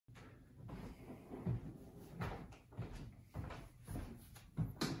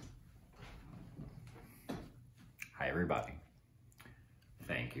everybody.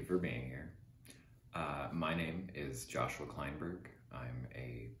 Thank you for being here. My name is Joshua Kleinberg. I'm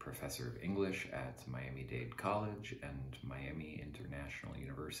a professor of English at Miami-Dade College and Miami International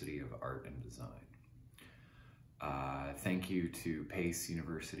University of Art and Design. Thank you to Pace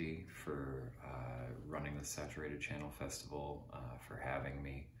University for running the Saturated Channel Festival, for having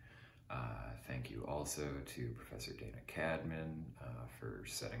me. Thank you also to Professor Dana Cadman for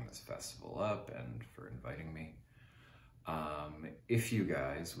setting this festival up and for inviting me. If you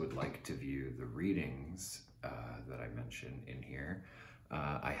guys would like to view the readings that I mentioned in here,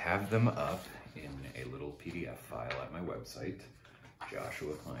 I have them up in a little PDF file at my website,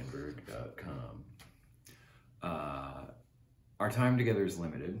 joshuakleinberg.com. Our time together is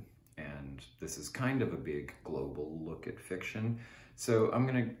limited, and this is kind of a big global look at fiction, so I'm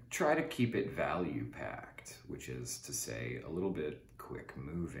going to try to keep it value-packed, which is to say a little bit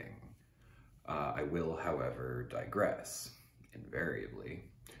quick-moving. I will, however, digress, invariably,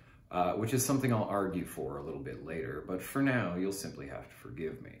 which is something I'll argue for a little bit later, but for now, you'll simply have to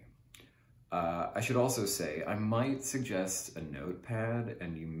forgive me. I should also say, I might suggest a notepad,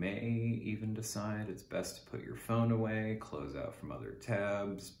 and you may even decide it's best to put your phone away, close out from other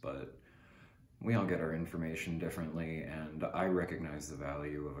tabs, but we all get our information differently, and I recognize the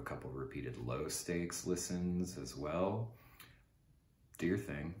value of a couple repeated low-stakes listens as well. Do your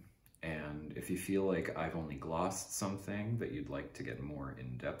thing. And if you feel like I've only glossed something that you'd like to get more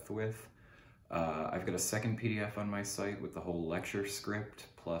in-depth with, I've got a second PDF on my site with the whole lecture script,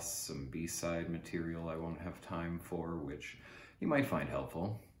 plus some B-side material I won't have time for, which you might find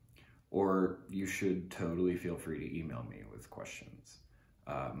helpful. Or you should totally feel free to email me with questions.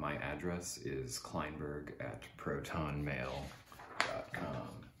 My address is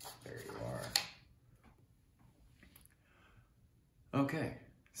kleinberg@protonmail.com. There you are. Okay.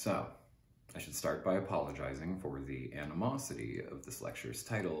 So, I should start by apologizing for the animosity of this lecture's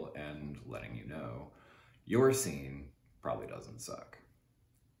title and letting you know your scene probably doesn't suck.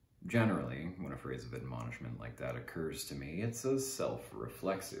 Generally, when a phrase of admonishment like that occurs to me, it's a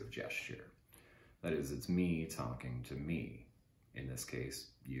self-reflexive gesture. That is, it's me talking to me, in this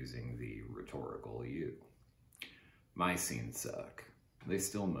case, using the rhetorical you. My scenes suck. They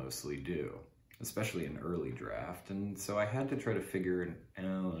still mostly do. Especially an early draft, and so I had to try to figure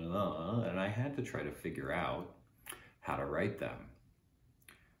out how to write them,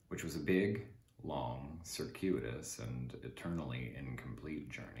 which was a big, long, circuitous, and eternally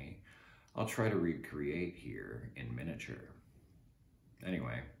incomplete journey I'll try to recreate here in miniature.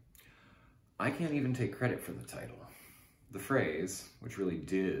 Anyway, I can't even take credit for the title. The phrase, which really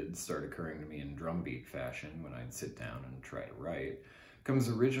did start occurring to me in drumbeat fashion when I'd sit down and try to write, comes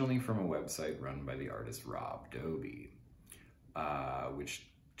originally from a website run by the artist Rob Dobie, which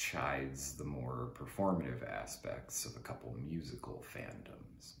chides the more performative aspects of a couple musical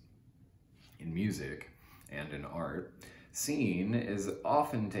fandoms. In music, and in art, scene is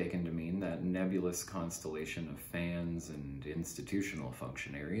often taken to mean that nebulous constellation of fans and institutional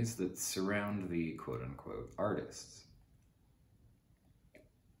functionaries that surround the quote-unquote artists.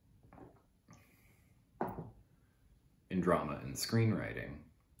 In drama and screenwriting,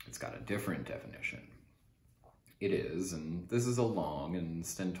 it's got a different definition. It is, and this is a long and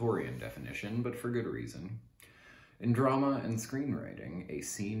stentorian definition, but for good reason. In drama and screenwriting, a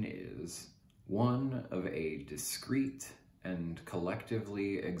scene is one of a discrete and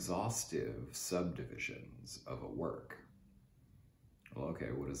collectively exhaustive subdivisions of a work. Well,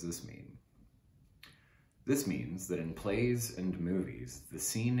 okay, what does this mean? This means that in plays and movies, the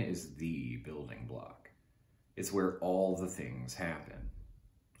scene is the building block. It's where all the things happen.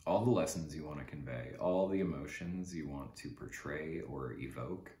 All the lessons you want to convey, all the emotions you want to portray or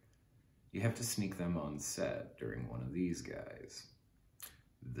evoke, you have to sneak them on set during one of these guys.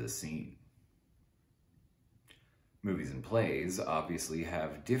 The scene. Movies and plays obviously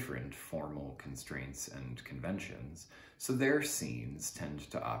have different formal constraints and conventions, so their scenes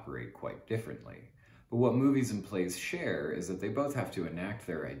tend to operate quite differently. But what movies and plays share is that they both have to enact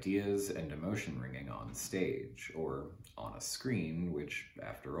their ideas and emotion ringing on stage, or on a screen, which,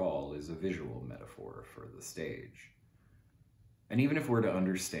 after all, is a visual metaphor for the stage. And even if we're to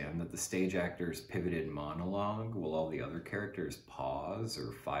understand that the stage actor's pivoted monologue, while all the other characters pause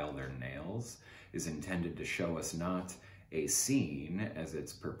or file their nails, is intended to show us not a scene as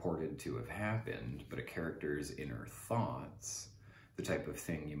it's purported to have happened, but a character's inner thoughts, the type of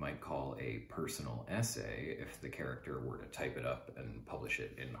thing you might call a personal essay if the character were to type it up and publish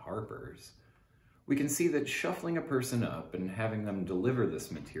it in Harper's, we can see that shuffling a person up and having them deliver this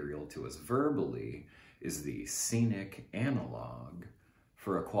material to us verbally is the scenic analog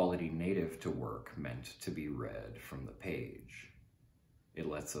for a quality native to work meant to be read from the page. It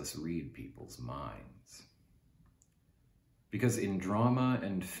lets us read people's minds. Because in drama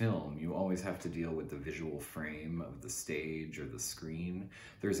and film, you always have to deal with the visual frame of the stage or the screen.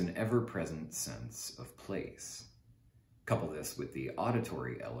 There's an ever-present sense of place. Couple this with the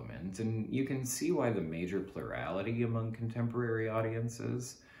auditory element, and you can see why the major plurality among contemporary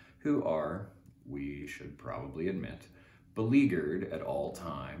audiences, who are, we should probably admit, beleaguered at all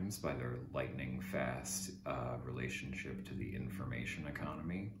times by their lightning-fast relationship to the information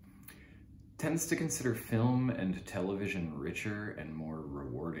economy, tends to consider film and television richer and more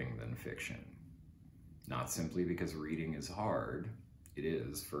rewarding than fiction. Not simply because reading is hard, it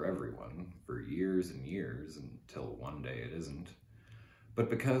is for everyone, for years and years, until one day it isn't, but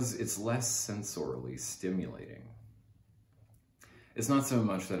because it's less sensorially stimulating. It's not so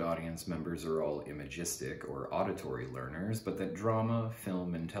much that audience members are all imagistic or auditory learners, but that drama,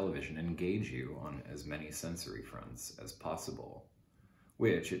 film, and television engage you on as many sensory fronts as possible,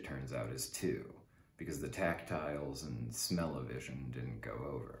 which it turns out is two, because the tactiles and smell-o-vision didn't go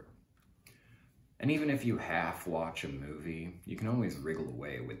over. And even if you half-watch a movie, you can always wriggle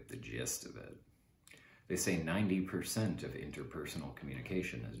away with the gist of it. They say 90% of interpersonal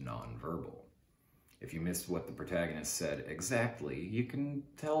communication is nonverbal. If you missed what the protagonist said exactly, you can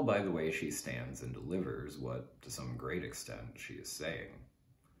tell by the way she stands and delivers what, to some great extent, she is saying.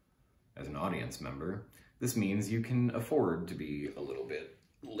 As an audience member, this means you can afford to be a little bit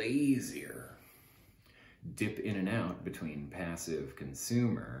lazier. Dip in and out between passive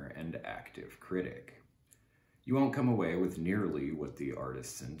consumer and active critic. You won't come away with nearly what the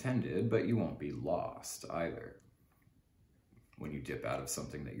artists intended, but you won't be lost either. When you dip out of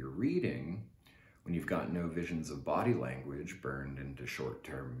something that you're reading, when you've got no visions of body language burned into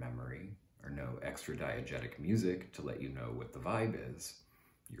short-term memory, or no extra diegetic music to let you know what the vibe is,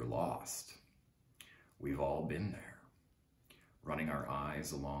 you're lost. We've all been there. Running our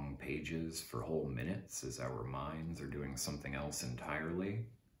eyes along pages for whole minutes as our minds are doing something else entirely.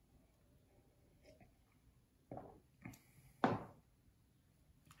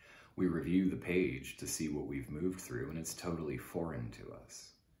 We review the page to see what we've moved through, and it's totally foreign to us.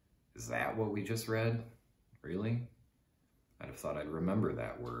 Is that what we just read? Really? I'd have thought I'd remember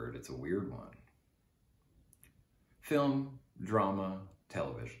that word. It's a weird one. Film, drama,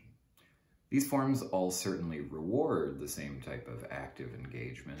 television. These forms all certainly reward the same type of active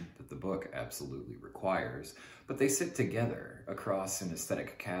engagement that the book absolutely requires, but they sit together across an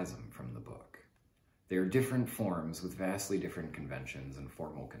aesthetic chasm from the book. They are different forms with vastly different conventions and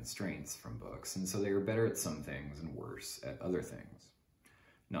formal constraints from books, and so they are better at some things and worse at other things.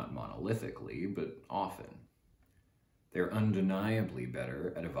 Not monolithically, but often. They're undeniably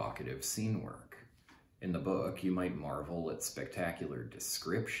better at evocative scene work. In the book, you might marvel at spectacular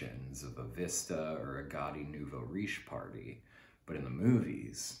descriptions of a vista or a gaudy nouveau riche party, but in the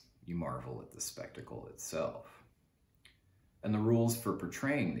movies, you marvel at the spectacle itself. And the rules for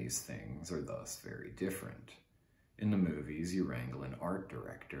portraying these things are thus very different. In the movies, you wrangle an art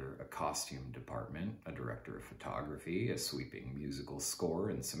director, a costume department, a director of photography, a sweeping musical score,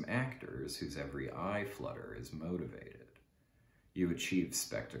 and some actors whose every eye flutter is motivated. You achieve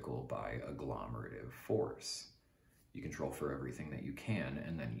spectacle by agglomerative force. You control for everything that you can,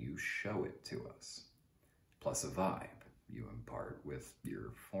 and then you show it to us. Plus a vibe you impart with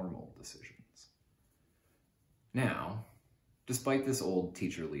your formal decisions. Now, despite this old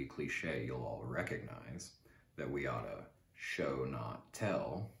teacherly cliche you'll all recognize, that we ought to show, not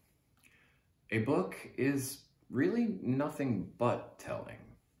tell, a book is really nothing but telling,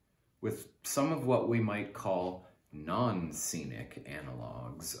 with some of what we might call non-scenic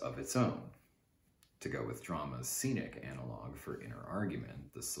analogues of its own, to go with drama's scenic analog for inner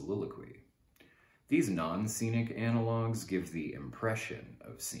argument, the soliloquy. These non-scenic analogues give the impression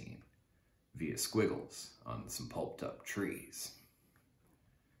of scene, via squiggles on some pulped-up trees.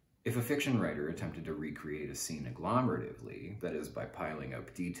 If a fiction writer attempted to recreate a scene agglomeratively, that is, by piling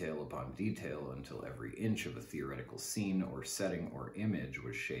up detail upon detail until every inch of a theoretical scene or setting or image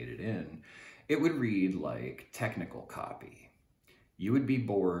was shaded in, it would read like technical copy. You would be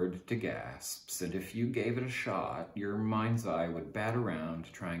bored to gasps, and if you gave it a shot, your mind's eye would bat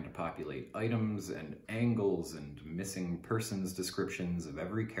around trying to populate items and angles and missing persons descriptions of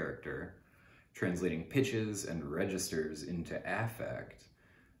every character, translating pitches and registers into affect,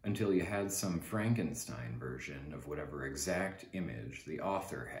 until you had some Frankenstein version of whatever exact image the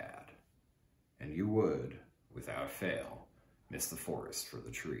author had. And you would, without fail, miss the forest for the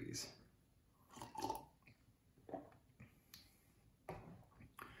trees.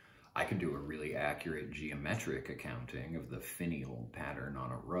 I could do a really accurate geometric accounting of the finial pattern on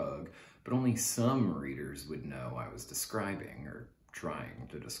a rug, but only some readers would know I was describing, or trying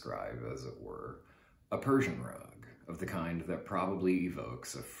to describe, as it were, a Persian rug, of the kind that probably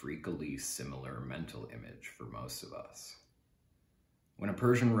evokes a freakily similar mental image for most of us. When a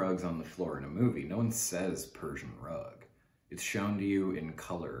Persian rug's on the floor in a movie, no one says Persian rug. It's shown to you in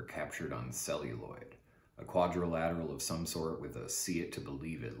color captured on celluloid, a quadrilateral of some sort with a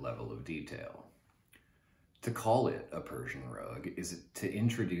see-it-to-believe-it level of detail. To call it a Persian rug is to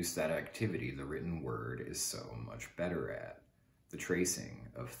introduce that activity the written word is so much better at, the tracing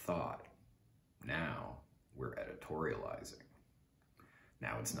of thought. Now we're editorializing.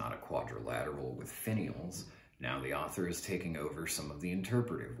 Now it's not a quadrilateral with finials. Now the author is taking over some of the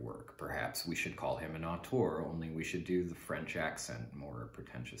interpretive work. Perhaps we should call him an auteur, only we should do the French accent more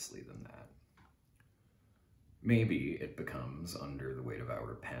pretentiously than that. Maybe it becomes, under the weight of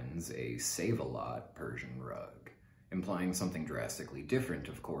our pens, a save-a-lot Persian rug, implying something drastically different,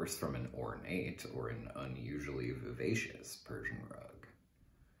 of course, from an ornate or an unusually vivacious Persian rug.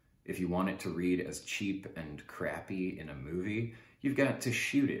 If you want it to read as cheap and crappy in a movie, you've got to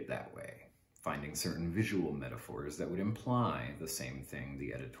shoot it that way, finding certain visual metaphors that would imply the same thing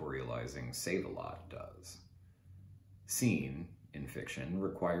the editorializing save-a-lot does. Scene, in fiction,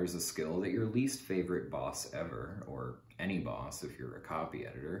 requires a skill that your least favorite boss ever, or any boss if you're a copy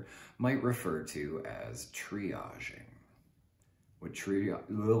editor, might refer to as triaging. What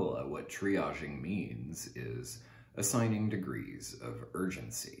triaging means is assigning degrees of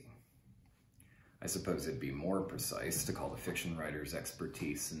urgency. I suppose it'd be more precise to call the fiction writer's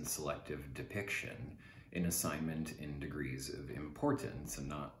expertise in selective depiction an assignment in degrees of importance and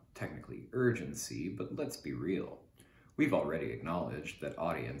not technically urgency, but let's be real. We've already acknowledged that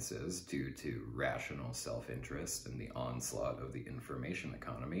audiences, due to rational self-interest and the onslaught of the information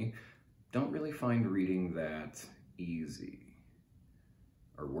economy, don't really find reading that easy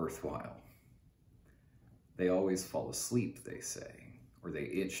or worthwhile. They always fall asleep, they say, or they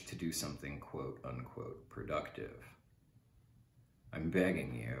itch to do something quote-unquote productive. I'm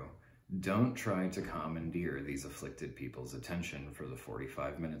begging you, don't try to commandeer these afflicted people's attention for the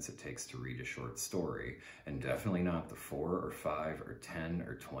 45 minutes it takes to read a short story, and definitely not the 4 or 5 or 10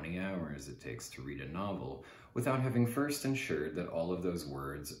 or 20 hours it takes to read a novel, without having first ensured that all of those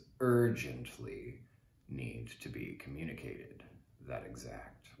words urgently need to be communicated that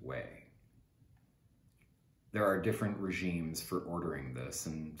exact way. There are different regimes for ordering this,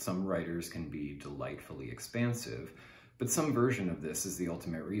 and some writers can be delightfully expansive, but some version of this is the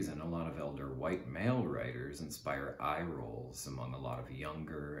ultimate reason a lot of elder white male writers inspire eye rolls among a lot of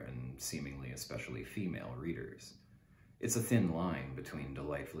younger and seemingly especially female readers. It's a thin line between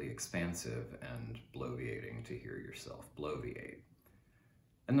delightfully expansive and bloviating to hear yourself bloviate.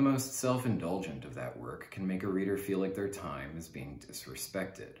 And the most self-indulgent of that work can make a reader feel like their time is being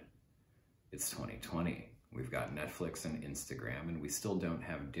disrespected. It's 2020. We've got Netflix and Instagram, and we still don't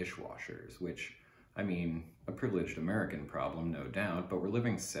have dishwashers, which, I mean, a privileged American problem, no doubt, but we're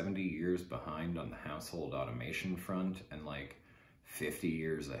living 70 years behind on the household automation front and like 50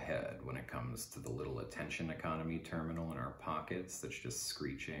 years ahead when it comes to the little attention economy terminal in our pockets that's just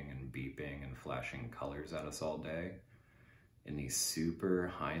screeching and beeping and flashing colors at us all day. In these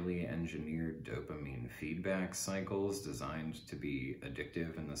super highly engineered dopamine feedback cycles designed to be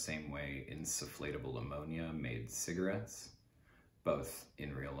addictive in the same way insufflatable ammonia made cigarettes, both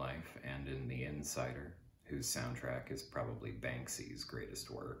in real life and in The Insider, whose soundtrack is probably Banksy's greatest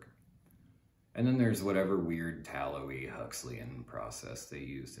work. And then there's whatever weird tallowy Huxleyan process they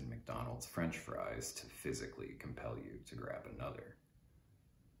used in McDonald's French fries to physically compel you to grab another.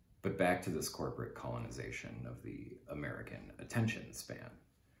 But back to this corporate colonization of the American attention span.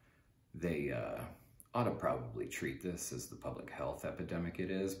 They ought to probably treat this as the public health epidemic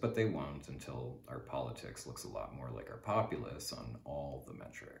it is, but they won't until our politics looks a lot more like our populace on all the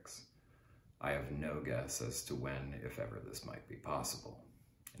metrics. I have no guess as to when, if ever, this might be possible.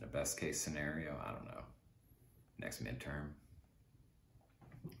 In a best case scenario, I don't know, next midterm.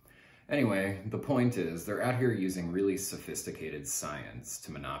 Anyway, the point is, they're out here using really sophisticated science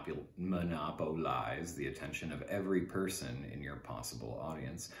to monopolize the attention of every person in your possible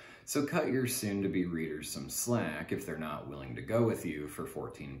audience. So cut your soon-to-be readers some slack if they're not willing to go with you for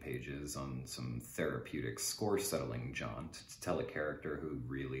 14 pages on some therapeutic score-settling jaunt to tell a character who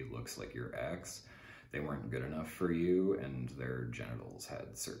really looks like your ex they weren't good enough for you and their genitals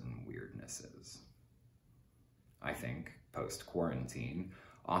had certain weirdnesses. I think, post-quarantine,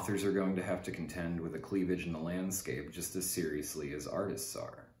 authors are going to have to contend with a cleavage in the landscape just as seriously as artists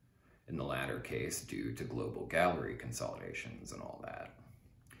are, in the latter case due to global gallery consolidations and all that.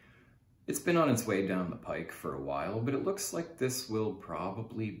 It's been on its way down the pike for a while, but it looks like this will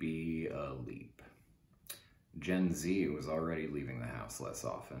probably be a leap. Gen Z was already leaving the house less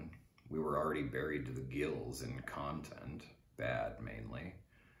often. We were already buried to the gills in content, bad mainly,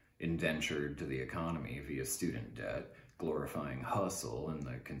 indentured to the economy via student debt, glorifying hustle and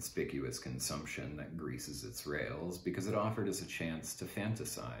the conspicuous consumption that greases its rails because it offered us a chance to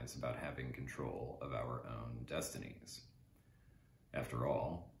fantasize about having control of our own destinies. After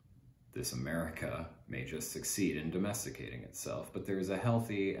all, this America may just succeed in domesticating itself, but there is a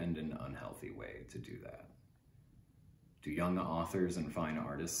healthy and an unhealthy way to do that. Do young authors and fine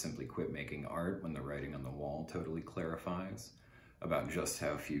artists simply quit making art when the writing on the wall totally clarifies about just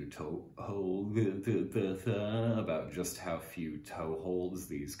how few toeholds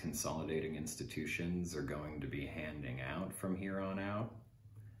these consolidating institutions are going to be handing out from here on out?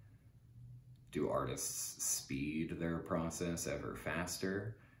 Do artists speed their process ever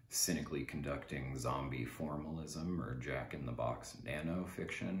faster, cynically conducting zombie formalism or jack-in-the-box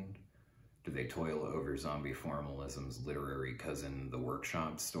nano-fiction? Do they toil over zombie formalism's literary cousin, the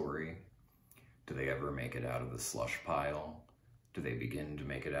workshop story? Do they ever make it out of the slush pile? Do they begin to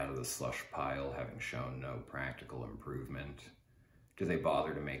make it out of the slush pile having shown no practical improvement? Do they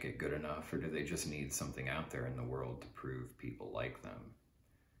bother to make it good enough, or do they just need something out there in the world to prove people like them?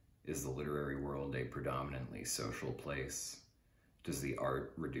 Is the literary world a predominantly social place? Does the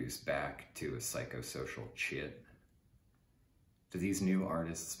art reduce back to a psychosocial chit? Do these new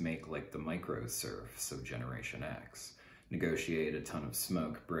artists make like the micro-serfs of Generation X, negotiate a ton of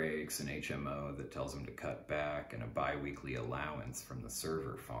smoke breaks, an HMO that tells them to cut back, and a bi-weekly allowance from the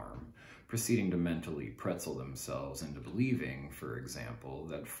server farm, proceeding to mentally pretzel themselves into believing, for example,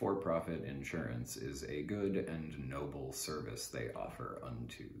 that for-profit insurance is a good and noble service they offer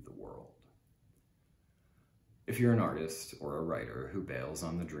unto the world? If you're an artist or a writer who bails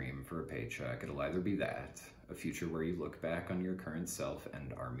on the dream for a paycheck, it'll either be that, a future where you look back on your current self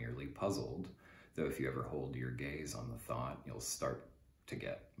and are merely puzzled, though if you ever hold your gaze on the thought, you'll start to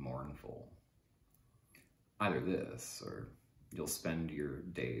get mournful. Either this, or you'll spend your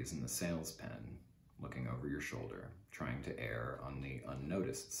days in the sales pen, looking over your shoulder, trying to err on the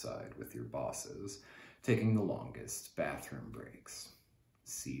unnoticed side with your bosses, taking the longest bathroom breaks,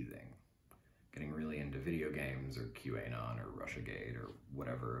 seething, getting really into video games or QAnon or Russiagate or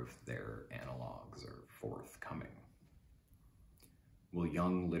whatever of their analogs are forthcoming. Will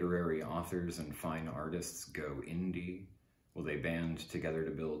young literary authors and fine artists go indie? Will they band together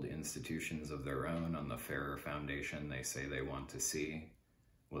to build institutions of their own on the fairer foundation they say they want to see?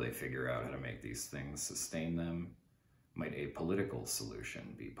 Will they figure out how to make these things sustain them? Might a political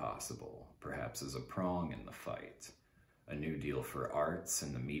solution be possible, perhaps as a prong in the fight? A new deal for arts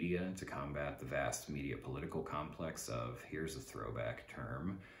and the media to combat the vast media political complex of, here's a throwback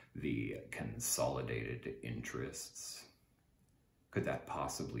term, the consolidated interests? Could that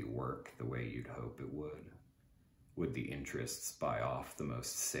possibly work the way you'd hope it would? Would the interests buy off the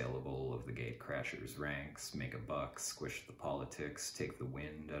most saleable of the gatecrashers' ranks, make a buck, squish the politics, take the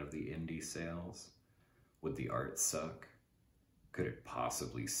wind out of the indie sales? Would the art suck? Could it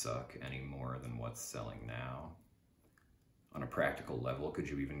possibly suck any more than what's selling now? On a practical level, could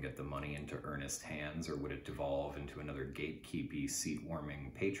you even get the money into earnest hands, or would it devolve into another gatekeepy,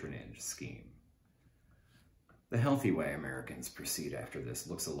 seat-warming patronage scheme? The healthy way Americans proceed after this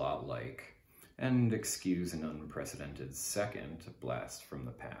looks a lot like, and excuse an unprecedented second blast from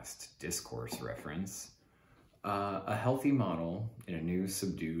the past discourse reference, a healthy model in a new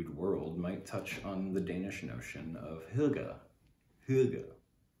subdued world might touch on the Danish notion of hygge.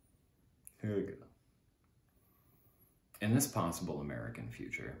 In this possible American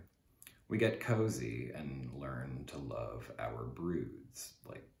future, we get cozy and learn to love our broods,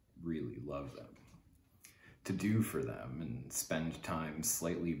 like really love them, to do for them and spend time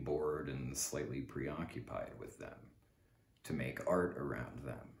slightly bored and slightly preoccupied with them, to make art around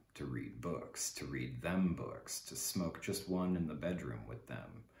them, to read books, to read them books, to smoke just one in the bedroom with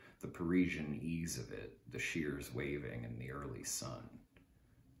them, the Parisian ease of it, the shears waving in the early sun,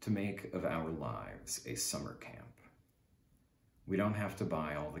 to make of our lives a summer camp. We don't have to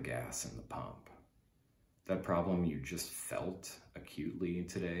buy all the gas in the pump. That problem you just felt acutely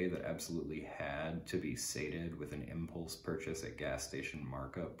today that absolutely had to be sated with an impulse purchase at gas station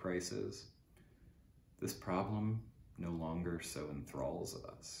markup prices, this problem no longer so enthralls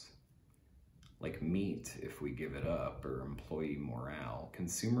us. Like meat, if we give it up, or employee morale,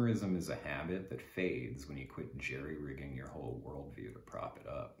 consumerism is a habit that fades when you quit jerry-rigging your whole worldview to prop it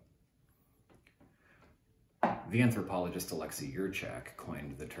up. The anthropologist Alexei Yurchak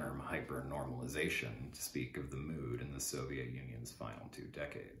coined the term hypernormalization to speak of the mood in the Soviet Union's final 2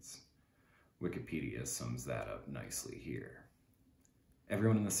 decades. Wikipedia sums that up nicely here.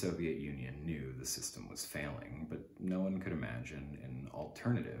 Everyone in the Soviet Union knew the system was failing, but no one could imagine an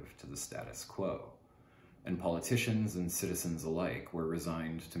alternative to the status quo, and politicians and citizens alike were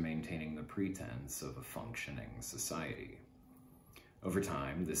resigned to maintaining the pretense of a functioning society. Over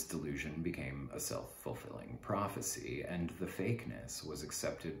time, this delusion became a self-fulfilling prophecy, and the fakeness was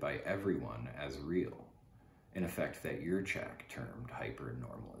accepted by everyone as real, in effect that Yurchak termed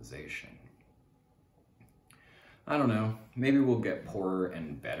hyper-normalization. I don't know, maybe we'll get poorer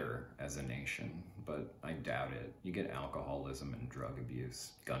and better as a nation, but I doubt it. You get alcoholism and drug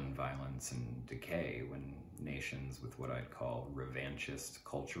abuse, gun violence and decay when nations with what I'd call revanchist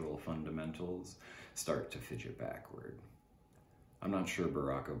cultural fundamentals start to fidget backward. I'm not sure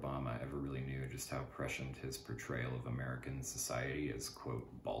Barack Obama ever really knew just how prescient his portrayal of American society as, quote,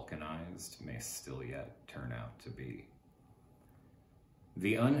 balkanized may still yet turn out to be.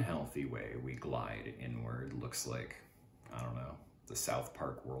 The unhealthy way we glide inward looks like, I don't know, the South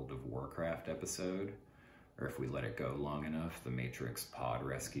Park World of Warcraft episode, or if we let it go long enough, the Matrix pod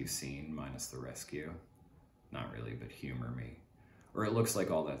rescue scene minus the rescue. Not really, but humor me. Or it looks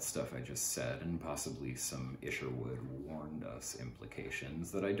like all that stuff I just said, and possibly some Isherwood warned us implications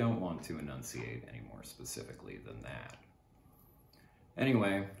that I don't want to enunciate any more specifically than that.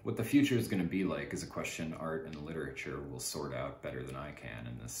 Anyway, what the future is going to be like is a question art and literature will sort out better than I can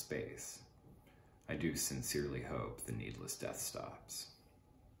in this space. I do sincerely hope the needless death stops.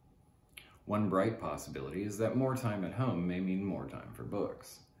 One bright possibility is that more time at home may mean more time for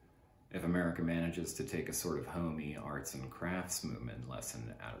books. If America manages to take a sort of homey arts and crafts movement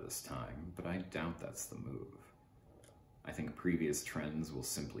lesson out of this time, but I doubt that's the move. I think previous trends will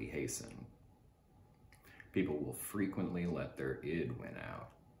simply hasten. People will frequently let their id win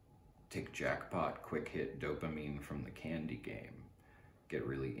out. Take jackpot, quick hit dopamine from the candy game. Get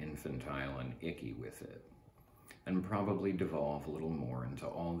really infantile and icky with it. And probably devolve a little more into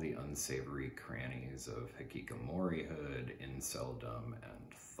all the unsavory crannies of hikikomorihood, inceldom,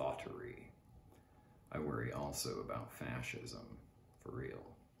 and thoughterry. I worry also about fascism, for real.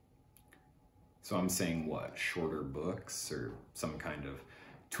 So I'm saying what, shorter books, or some kind of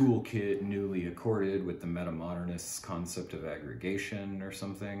toolkit newly accorded with the metamodernists' concept of aggregation or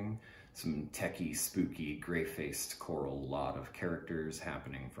something? Some techie, spooky, gray-faced choral lot of characters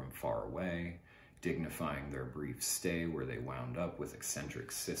happening from far away, dignifying their brief stay where they wound up with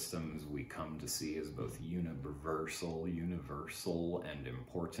eccentric systems we come to see as both universal, and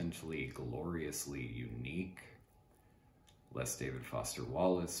importantly, gloriously unique. Less David Foster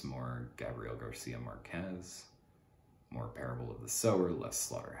Wallace, more Gabriel Garcia Marquez. More Parable of the Sower, less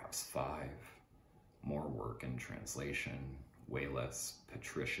Slaughterhouse-5. More work in translation, way less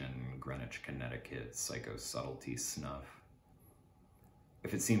patrician, Greenwich, Connecticut, psycho-subtlety snuff.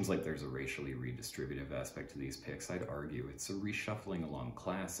 If it seems like there's a racially redistributive aspect to these picks, I'd argue it's a reshuffling along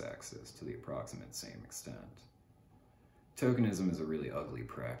class axis to the approximate same extent. Tokenism is a really ugly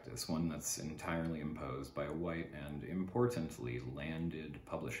practice, one that's entirely imposed by a white and, importantly, landed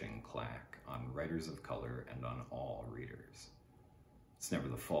publishing claque on writers of color and on all readers. It's never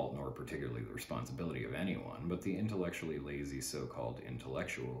the fault nor particularly the responsibility of anyone, but the intellectually lazy so-called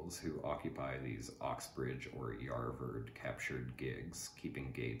intellectuals who occupy these Oxbridge or Yarvard captured gigs,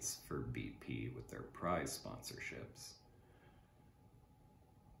 keeping gates for BP with their prize sponsorships,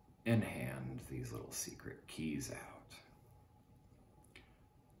 and hand these little secret keys out.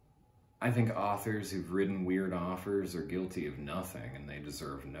 I think authors who've written weird offers are guilty of nothing, and they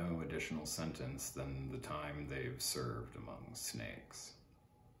deserve no additional sentence than the time they've served among snakes.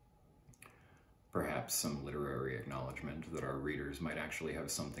 Perhaps some literary acknowledgement that our readers might actually have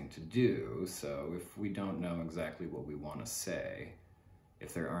something to do, so if we don't know exactly what we want to say,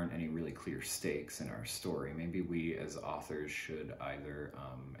 if there aren't any really clear stakes in our story, maybe we as authors should either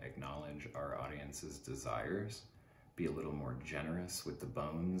acknowledge our audience's desires, be a little more generous with the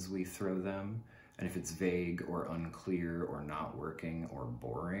bones we throw them, and if it's vague or unclear or not working or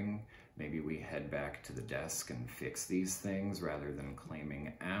boring, maybe we head back to the desk and fix these things rather than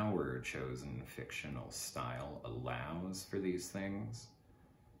claiming our chosen fictional style allows for these things.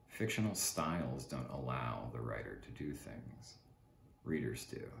 Fictional styles don't allow the writer to do things. Readers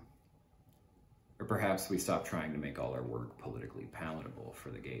do. Or perhaps we stop trying to make all our work politically palatable for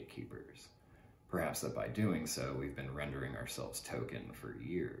the gatekeepers. Perhaps that by doing so, we've been rendering ourselves token for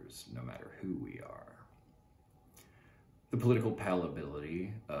years, no matter who we are. The political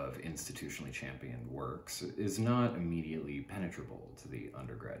palatability of institutionally championed works is not immediately penetrable to the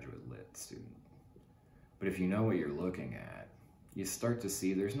undergraduate lit student. But if you know what you're looking at, you start to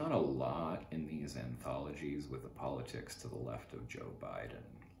see there's not a lot in these anthologies with the politics to the left of Joe Biden.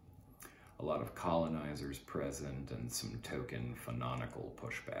 A lot of colonizers present and some token phononical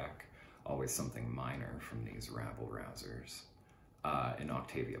pushback, always something minor from these rabble-rousers. An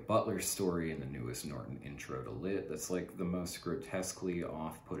Octavia Butler story in the newest Norton Intro to Lit that's like the most grotesquely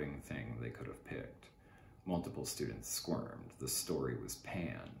off-putting thing they could have picked. Multiple students squirmed. The story was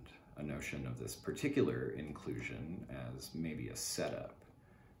panned. A notion of this particular inclusion as maybe a setup,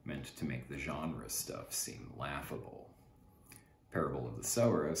 meant to make the genre stuff seem laughable. Parable of the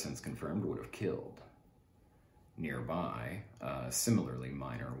Sower, since confirmed, would have killed. Nearby, a similarly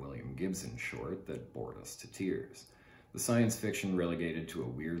minor William Gibson short that bored us to tears. The science fiction relegated to a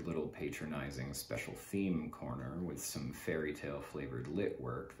weird little patronizing special theme corner with some fairy tale flavored lit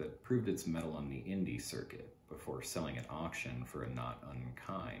work that proved its mettle on the indie circuit before selling at auction for a not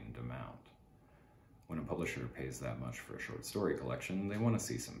unkind amount. When a publisher pays that much for a short story collection, they want to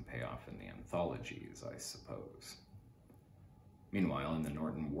see some payoff in the anthologies, I suppose. Meanwhile, in the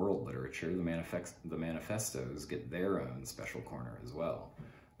Norton world literature, the manifestos get their own special corner as well.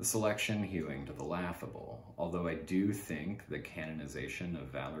 The selection hewing to the laughable, although I do think the canonization of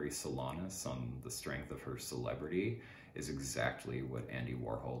Valerie Solanas on the strength of her celebrity is exactly what Andy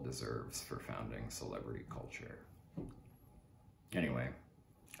Warhol deserves for founding celebrity culture. Anyway,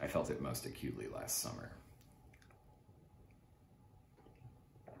 I felt it most acutely last summer.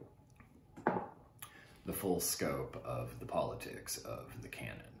 The full scope of the politics of the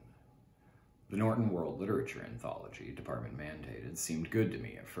canon. The Norton World Literature Anthology, department mandated, seemed good to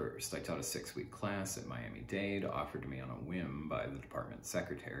me at first. I taught a 6-week class at Miami-Dade, offered to me on a whim by the department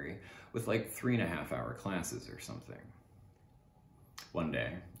secretary, with like 3.5-hour classes or something. One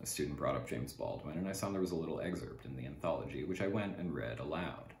day, a student brought up James Baldwin, and I saw there was a little excerpt in the anthology, which I went and read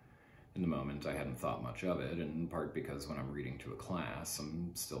aloud. In the moment, I hadn't thought much of it, in part because when I'm reading to a class,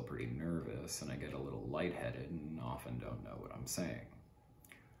 I'm still pretty nervous, and I get a little lightheaded and often don't know what I'm saying.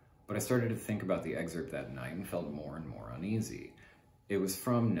 But I started to think about the excerpt that night and felt more and more uneasy. It was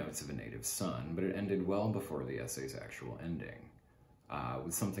from Notes of a Native Son, but it ended well before the essay's actual ending,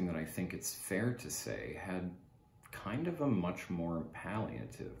 with something that I think it's fair to say had kind of a much more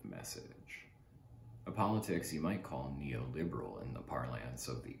palliative message. A politics you might call neoliberal in the parlance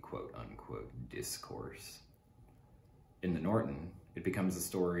of the quote-unquote discourse. In the Norton, it becomes a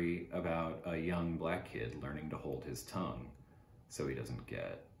story about a young black kid learning to hold his tongue so he doesn't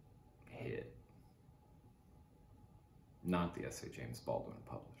get hit. Not the essay James Baldwin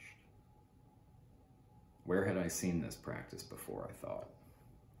published. Where had I seen this practice before, I thought?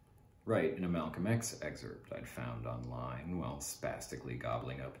 Right, in a Malcolm X excerpt I'd found online while spastically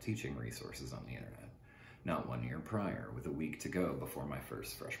gobbling up teaching resources on the internet. Not 1 year prior, with a week to go before my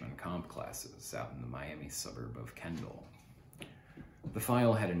first freshman comp classes out in the Miami suburb of Kendall. The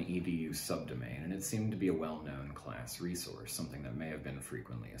file had an EDU subdomain, and it seemed to be a well-known class resource, something that may have been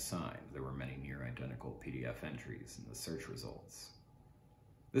frequently assigned. There were many near-identical PDF entries in the search results.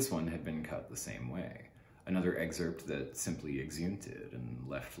 This one had been cut the same way. Another excerpt that simply exuted and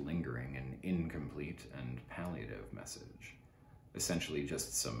left lingering an incomplete and palliative message. Essentially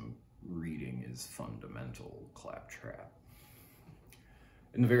just some reading is fundamental claptrap.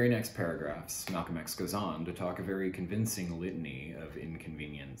 In the very next paragraphs, Malcolm X goes on to talk a very convincing litany of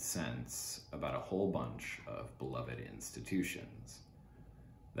inconvenient sense about a whole bunch of beloved institutions.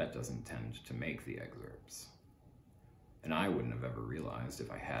 That doesn't tend to make the excerpts. And I wouldn't have ever realized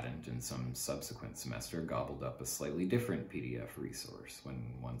if I hadn't, in some subsequent semester, gobbled up a slightly different PDF resource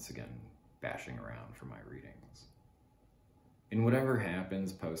when once again bashing around for my readings. In whatever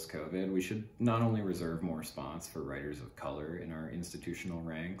happens post-COVID, we should not only reserve more spots for writers of color in our institutional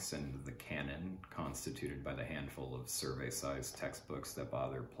ranks and the canon constituted by the handful of survey-sized textbooks that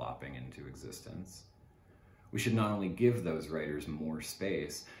bother plopping into existence. We should not only give those writers more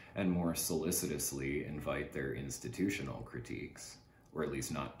space and more solicitously invite their institutional critiques, or at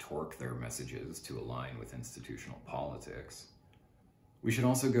least not torque their messages to align with institutional politics. We should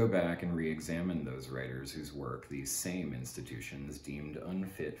also go back and re-examine those writers whose work these same institutions deemed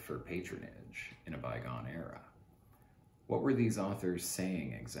unfit for patronage in a bygone era. What were these authors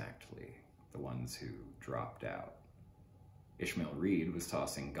saying exactly, the ones who dropped out? Ishmael Reed was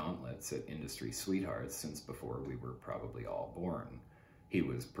tossing gauntlets at industry sweethearts since before we were probably all born. He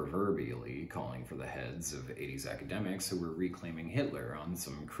was proverbially calling for the heads of 80s academics who were reclaiming Hitler on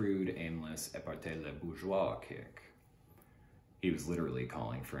some crude, aimless éparté les bourgeois kick. He was literally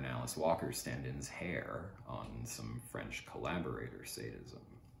calling for an Alice Walker stand-in's hair on some French collaborator sadism.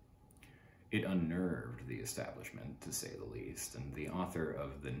 It unnerved the establishment, to say the least, and the author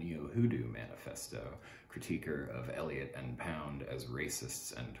of the Neo-Hoodoo Manifesto, critiquer of Eliot and Pound as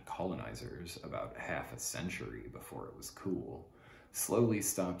racists and colonizers about half a century before it was cool, slowly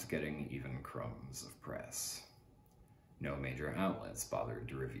stopped getting even crumbs of press. No major outlets bothered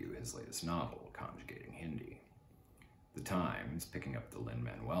to review his latest novel, conjugating Hindi. The Times, picking up the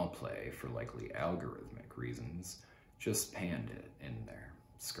Lin-Manuel play for likely algorithmic reasons, just panned it in their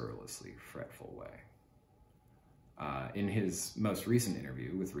scurrilously fretful way. In his most recent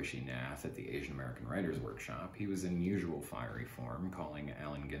interview with Rishi Nath at the Asian American Writers Workshop, he was in usual fiery form, calling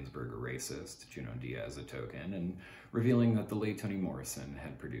Allen Ginsberg a racist, Junot Diaz a token, and revealing that the late Toni Morrison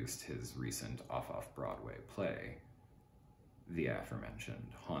had produced his recent off-Broadway play, the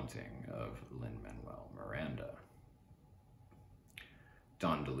aforementioned Haunting of Lin-Manuel Miranda.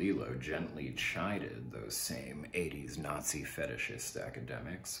 Don DeLillo gently chided those same 80s Nazi fetishist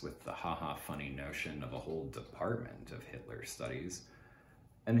academics with the ha-ha funny notion of a whole department of Hitler studies,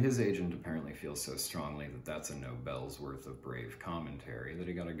 and his agent apparently feels so strongly that that's a Nobel's worth of brave commentary that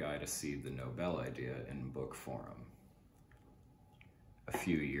he got a guy to seed the Nobel idea in book form. A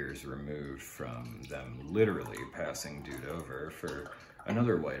few years removed from them literally passing dude over for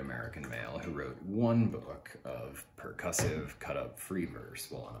another white American male who wrote one book of percussive, cut-up free verse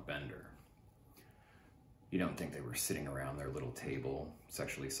while on a bender. You don't think they were sitting around their little table,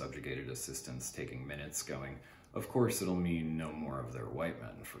 sexually subjugated assistants taking minutes going, of course it'll mean no more of their white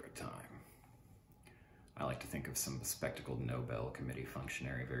men for a time. I like to think of some bespectacled Nobel Committee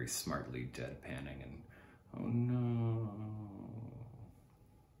functionary very smartly deadpanning and, oh no.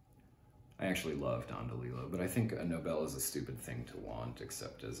 I actually love Don DeLillo, but I think a Nobel is a stupid thing to want,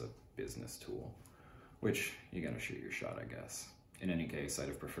 except as a business tool. Which, you gotta shoot your shot, I guess. In any case, I'd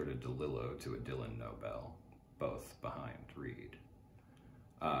have preferred a DeLillo to a Dylan Nobel, both behind Reed.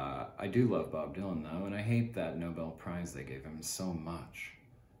 I do love Bob Dylan, though, and I hate that Nobel Prize they gave him so much.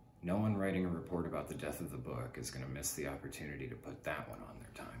 No one writing a report about the death of the book is gonna miss the opportunity to put that one on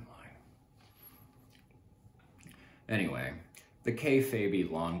their timeline. Anyway, the kayfabe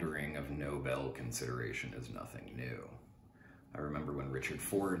laundering of Nobel consideration is nothing new. I remember when Richard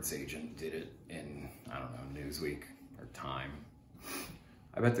Ford's agent did it in, I don't know, Newsweek or Time.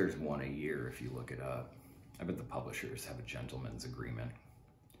 I bet there's one a year if you look it up. I bet the publishers have a gentleman's agreement.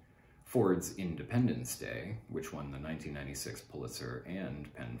 Ford's Independence Day, which won the 1996 Pulitzer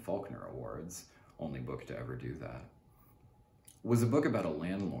and PEN/Faulkner Awards, only book to ever do that, was a book about a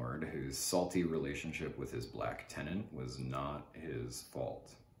landlord whose salty relationship with his black tenant was not his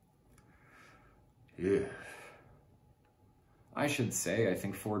fault. Yeah. I should say, I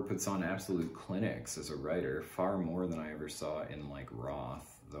think Ford puts on absolute clinics as a writer, far more than I ever saw in, like,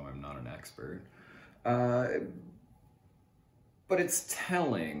 Roth, though I'm not an expert. But it's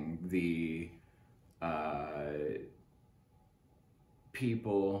telling the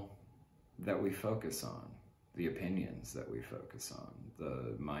people that we focus on, the opinions that we focus on,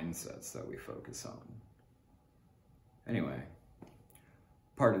 the mindsets that we focus on. Anyway,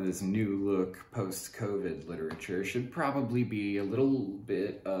 part of this new look post-COVID literature should probably be a little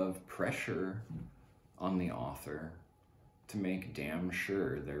bit of pressure on the author to make damn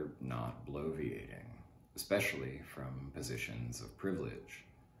sure they're not bloviating, especially from positions of privilege,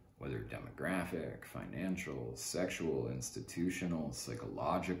 whether demographic, financial, sexual, institutional,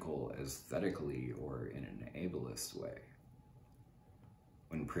 psychological, aesthetically, or in an ableist way.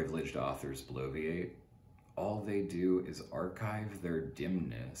 When privileged authors bloviate, all they do is archive their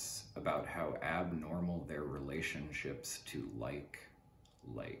dimness about how abnormal their relationships to like,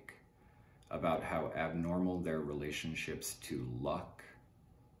 about how abnormal their relationships to luck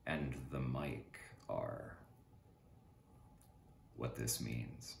and the mic are. What this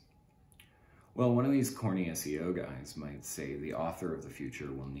means. Well, one of these corny SEO guys might say the author of the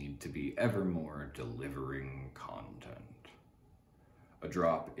future will need to be ever more delivering content. A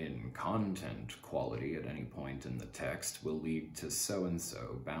drop in content quality at any point in the text will lead to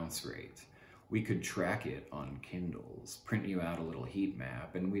so-and-so bounce rate. We could track it on Kindles, print you out a little heat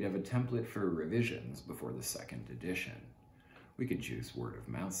map, and we'd have a template for revisions before the second edition. We could juice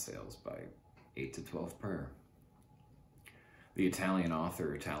word-of-mouth sales by 8 to 12 per. The Italian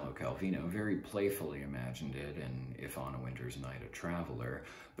author Italo Calvino very playfully imagined it in If on a Winter's Night, a Traveler,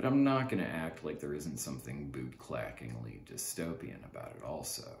 but I'm not going to act like there isn't something boot-clackingly dystopian about it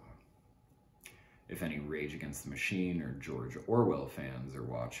also. If any Rage Against the Machine or George Orwell fans are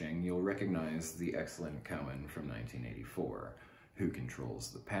watching, you'll recognize the excellent Cohen from 1984. Who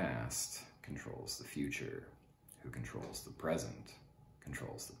controls the past, controls the future. Who controls the present,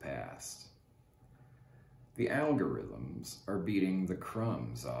 controls the past. The algorithms are beating the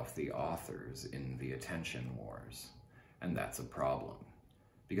crumbs off the authors in the attention wars, and that's a problem,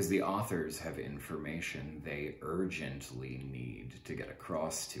 because the authors have information they urgently need to get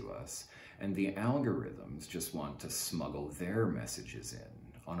across to us, and the algorithms just want to smuggle their messages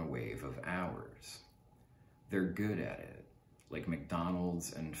in on a wave of ours. They're good at it, like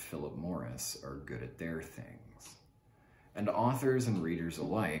McDonald's and Philip Morris are good at their things. And authors and readers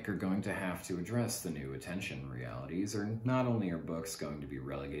alike are going to have to address the new attention realities, or not only are books going to be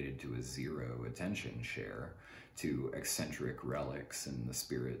relegated to a zero attention share, to eccentric relics in the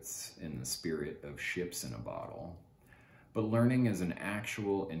spirit of ships in a bottle, but learning as an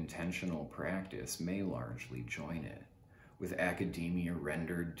actual intentional practice may largely join it, with academia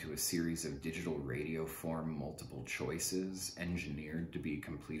rendered to a series of digital radio form multiple choices engineered to be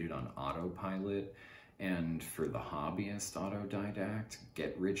completed on autopilot, and for the hobbyist autodidact,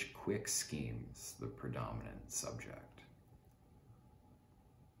 get-rich-quick schemes the predominant subject.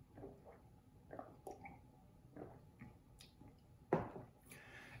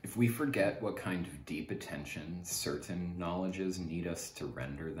 If we forget what kind of deep attention certain knowledges need us to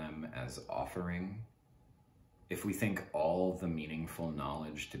render them as offering, if we think all the meaningful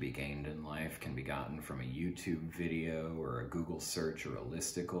knowledge to be gained in life can be gotten from a YouTube video or a Google search or a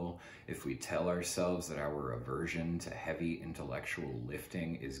listicle, if we tell ourselves that our aversion to heavy intellectual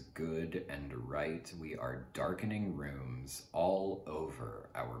lifting is good and right, we are darkening rooms all over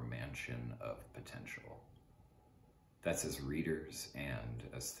our mansion of potential. That's as readers and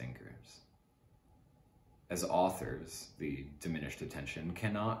as thinkers. As authors, the diminished attention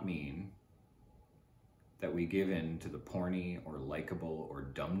cannot mean that we give in to the porny or likable or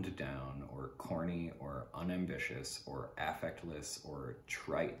dumbed down or corny or unambitious or affectless or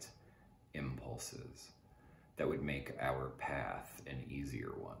trite impulses that would make our path an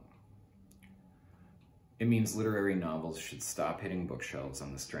easier one. It means literary novels should stop hitting bookshelves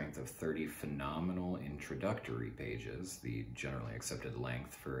on the strength of 30 phenomenal introductory pages, the generally accepted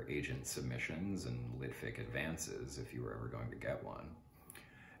length for agent submissions and litfic advances if you were ever going to get one,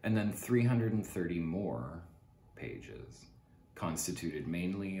 and then 330 more pages, constituted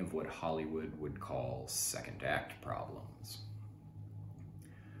mainly of what Hollywood would call second act problems.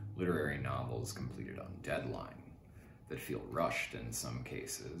 Literary novels completed on deadline, that feel rushed in some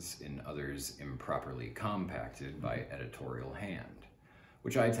cases, in others improperly compacted by editorial hand,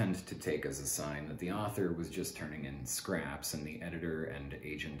 which I tend to take as a sign that the author was just turning in scraps and the editor and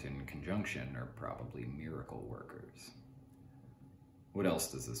agent in conjunction are probably miracle workers. What else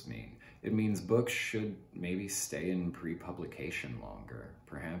does this mean? It means books should maybe stay in pre-publication longer,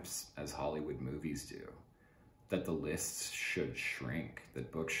 perhaps as Hollywood movies do. That the lists should shrink,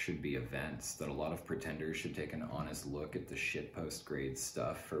 that books should be events, that a lot of pretenders should take an honest look at the shitpost grade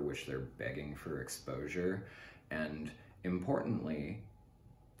stuff for which they're begging for exposure, and importantly,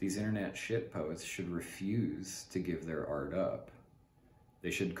 these internet shitposts should refuse to give their art up.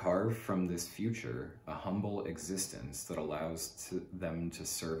 They should carve from this future a humble existence that allows them to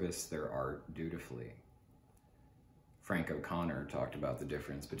service their art dutifully. Frank O'Connor talked about the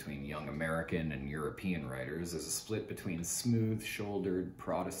difference between young American and European writers as a split between smooth-shouldered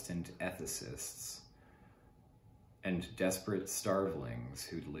Protestant ethicists and desperate starvelings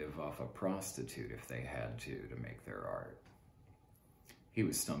who'd live off a prostitute if they had to make their art. He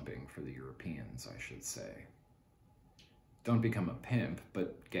was stumping for the Europeans, I should say. Don't become a pimp,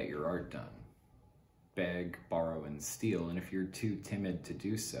 but get your art done. Beg, borrow, and steal, and if you're too timid to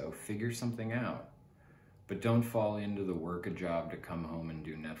do so, figure something out. But don't fall into the work a job to come home and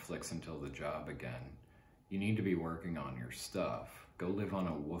do Netflix until the job again. You need to be working on your stuff. Go live on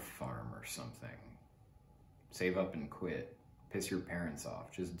a wolf farm or something. Save up and quit. Piss your parents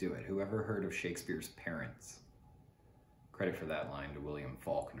off. Just do it. Whoever heard of Shakespeare's parents? Credit for that line to William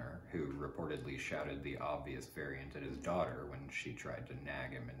Faulkner, who reportedly shouted the obvious variant at his daughter when she tried to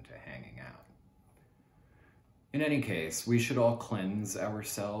nag him into hanging out. In any case, we should all cleanse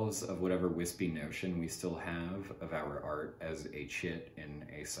ourselves of whatever wispy notion we still have of our art as a chit in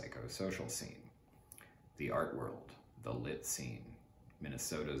a psychosocial scene. The art world, the lit scene,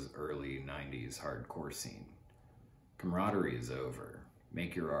 Minnesota's early 90s hardcore scene. Camaraderie is over.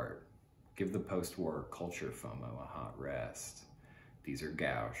 Make your art. Give the post-war culture FOMO a hot rest. These are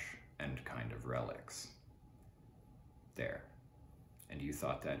gouache and kind of relics. There. And you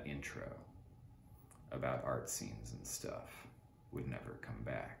thought that intro about art scenes and stuff would never come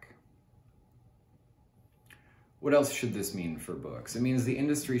back. What else should this mean for books? It means the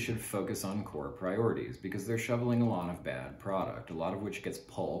industry should focus on core priorities because they're shoveling a lot of bad product, a lot of which gets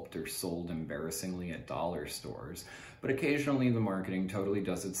pulped or sold embarrassingly at dollar stores, but occasionally the marketing totally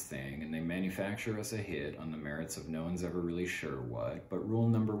does its thing and they manufacture us a hit on the merits of no one's ever really sure what. But rule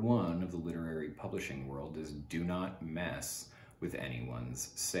number one of the literary publishing world is do not mess with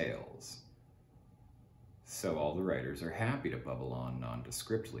anyone's sales. So all the writers are happy to bubble on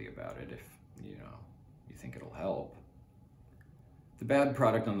nondescriptly about it if, you think it'll help. The bad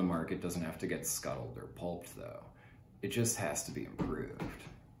product on the market doesn't have to get scuttled or pulped, though. It just has to be improved.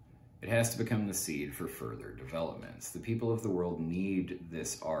 It has to become the seed for further developments. The people of the world need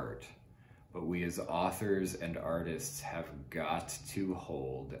this art, but we as authors and artists have got to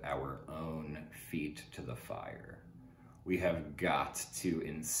hold our own feet to the fire. We have got to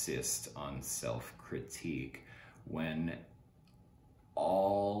insist on self-critique when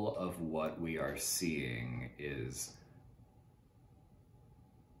all of what we are seeing is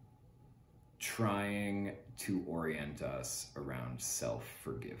trying to orient us around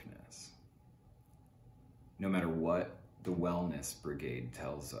self-forgiveness. No matter what the Wellness Brigade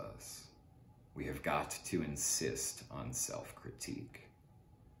tells us, we have got to insist on self-critique.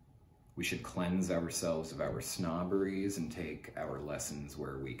 We should cleanse ourselves of our snobberies and take our lessons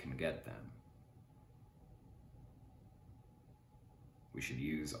where we can get them. We should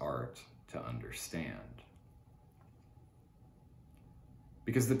use art to understand.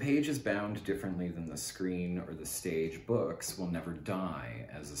 Because the page is bound differently than the screen or the stage, books will never die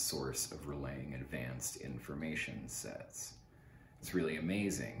as a source of relaying advanced information sets. It's really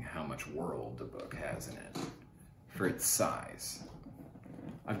amazing how much world a book has in it for its size.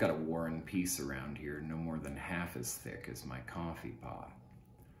 I've got a War and Peace around here no more than half as thick as my coffee pot.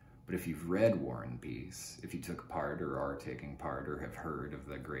 But if you've read War and Peace, if you took part or are taking part or have heard of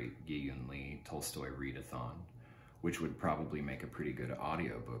the great Gyun Lee Tolstoy readathon, which would probably make a pretty good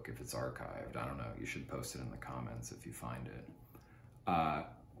audiobook if it's archived. I don't know, you should post it in the comments if you find it.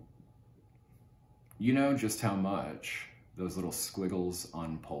 You know just how much those little squiggles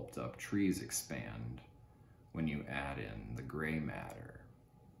on pulped up trees expand when you add in the gray matter.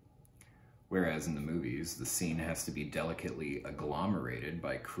 Whereas in the movies, the scene has to be delicately agglomerated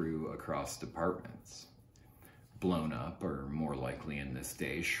by crew across departments. Blown up, or more likely in this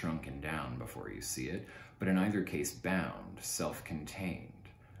day, shrunken down before you see it, but in either case bound, self-contained.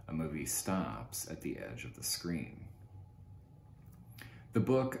 A movie stops at the edge of the screen. The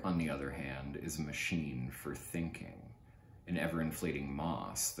book, on the other hand, is a machine for thinking, an ever-inflating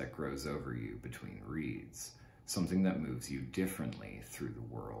moss that grows over you between reads, something that moves you differently through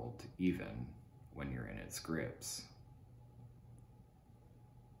the world, even when you're in its grips.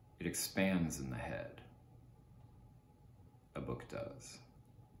 It expands in the head. A book does.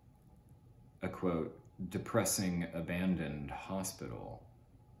 A quote, depressing, abandoned hospital,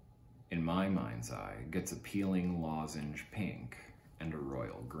 in my mind's eye, gets a peeling lozenge pink and a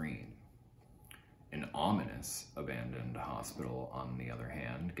royal green. An ominous abandoned hospital, on the other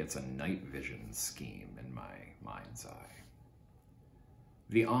hand, gets a night vision scheme in my mind's eye.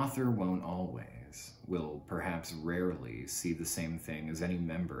 The author won't always, will perhaps rarely see the same thing as any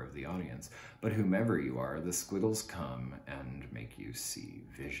member of the audience, but whomever you are, the squiggles come and make you see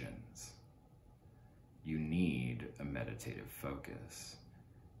visions. You need a meditative focus.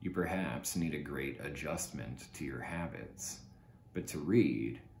 You perhaps need a great adjustment to your habits, but to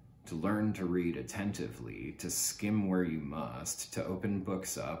read, to learn to read attentively, to skim where you must, to open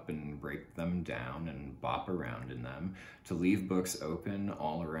books up and break them down and bop around in them, to leave books open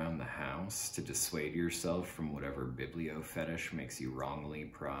all around the house, to dissuade yourself from whatever biblio-fetish makes you wrongly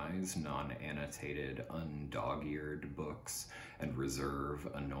prize non-annotated, undog-eared books, and reserve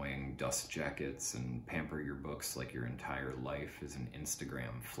annoying dust jackets and pamper your books like your entire life is an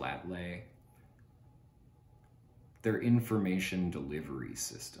Instagram flat lay. They're information delivery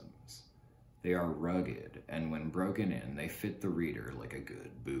systems. They are rugged, and when broken in, they fit the reader like a good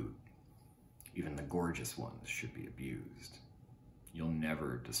boot. Even the gorgeous ones should be abused. You'll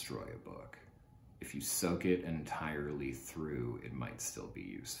never destroy a book. If you soak it entirely through, it might still be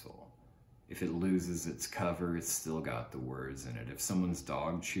useful. If it loses its cover, it's still got the words in it. If someone's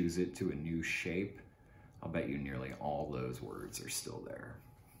dog chews it to a new shape, I'll bet you nearly all those words are still there.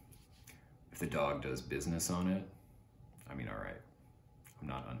 If the dog does business on it, I mean, all right, I'm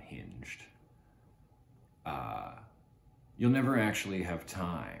not unhinged. You'll never actually have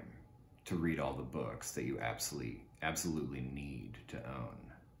time to read all the books that you absolutely need to own.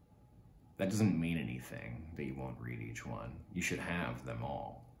 That doesn't mean anything that you won't read each one. You should have them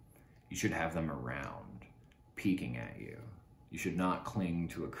all. You should have them around, peeking at you. You should not cling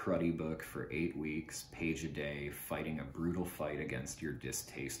to a cruddy book for 8 weeks, page a day, fighting a brutal fight against your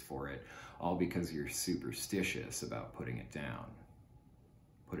distaste for it, all because you're superstitious about putting it down.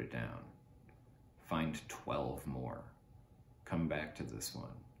 Put it down. Find 12 more. Come back to this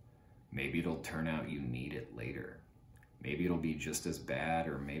one. Maybe it'll turn out you need it later. Maybe it'll be just as bad,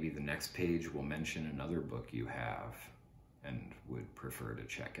 or maybe the next page will mention another book you have. and would prefer to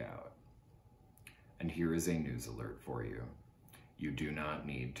check out. And here is a news alert for you. You do not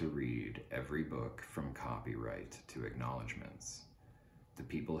need to read every book from copyright to acknowledgements. The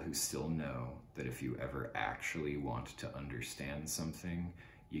people who still know that if you ever actually want to understand something,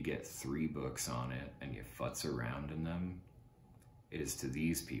 you get 3 books on it and you futz around in them, it is to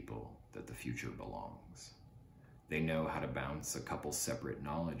these people that the future belongs. They know how to bounce a couple separate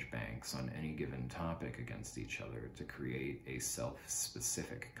knowledge banks on any given topic against each other to create a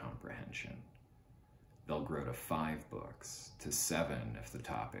self-specific comprehension. They'll grow to 5 books, to 7 if the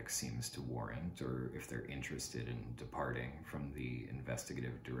topic seems to warrant, or if they're interested in departing from the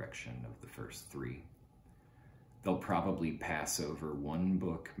investigative direction of the first 3. They'll probably pass over 1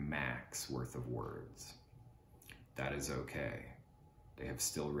 book max worth of words. That is okay. They have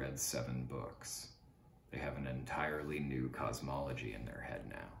still read 7 books. They have an entirely new cosmology in their head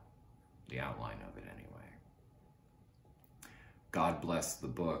now. The outline of it, anyway. God bless the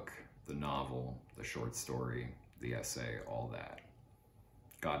book, the novel, the short story, the essay, all that.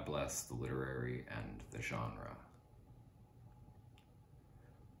 God bless the literary and the genre.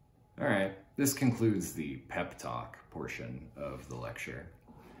 All right, this concludes the pep talk portion of the lecture.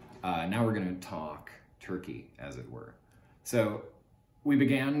 Now we're going to talk Turkey, as it were. So we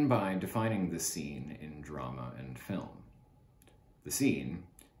began by defining the scene in drama and film. The scene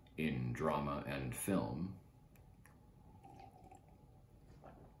in drama and film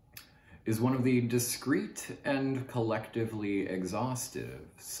is one of the discrete and collectively exhaustive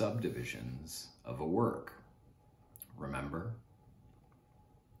subdivisions of a work. Remember?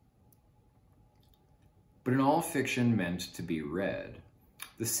 But in all fiction meant to be read,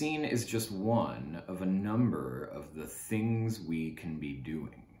 the scene is just one of a number of the things we can be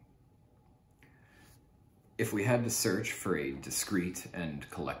doing. If we had to search for a discrete and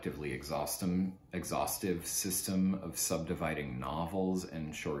collectively exhaustive system of subdividing novels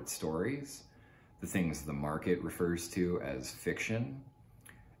and short stories, the things the market refers to as fiction,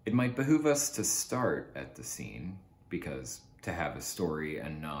 it might behoove us to start at the scene, because to have a story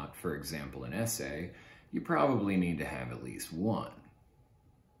and not, for example, an essay, you probably need to have at least one.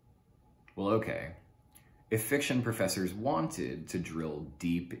 Well, okay. If fiction professors wanted to drill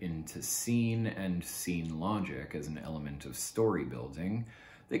deep into scene and scene logic as an element of story building,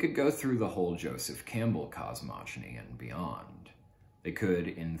 they could go through the whole Joseph Campbell cosmogony and beyond. They could,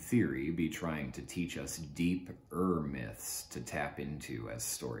 in theory, be trying to teach us deep-er myths to tap into as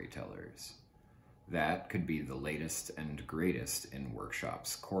storytellers. That could be the latest and greatest in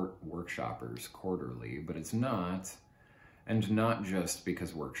Workshoppers Quarterly, but it's not. And not just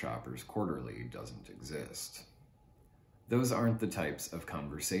because Workshoppers Quarterly doesn't exist. Those aren't the types of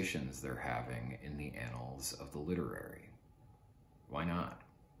conversations they're having in the annals of the literary. Why not?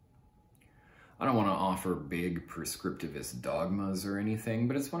 I don't want to offer big prescriptivist dogmas or anything,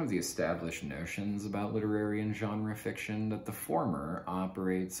 but it's one of the established notions about literary and genre fiction that the former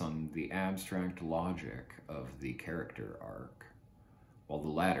operates on the abstract logic of the character arc, while the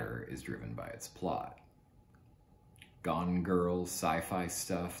latter is driven by its plot. Gone Girl, sci-fi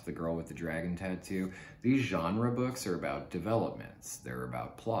stuff, The Girl with the Dragon Tattoo. These genre books are about developments. They're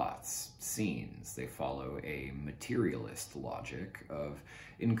about plots, scenes. They follow a materialist logic of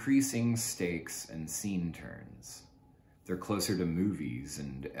increasing stakes and scene turns. They're closer to movies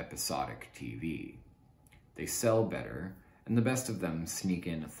and episodic TV. They sell better, and the best of them sneak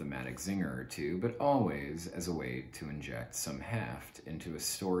in a thematic zinger or two, but always as a way to inject some heft into a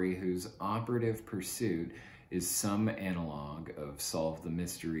story whose operative pursuit is some analog of solve the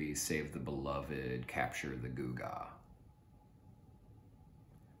mystery, save the beloved, capture the Guga.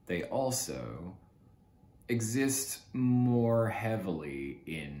 They also exist more heavily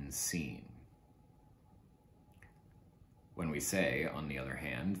in scene. When we say, on the other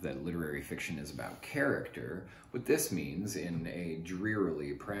hand, that literary fiction is about character, what this means in a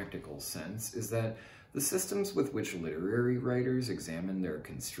drearily practical sense is that the systems with which literary writers examine their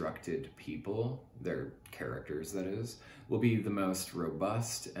constructed people, their characters that is, will be the most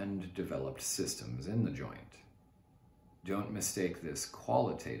robust and developed systems in the joint. Don't mistake this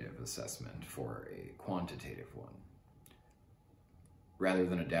qualitative assessment for a quantitative one. Rather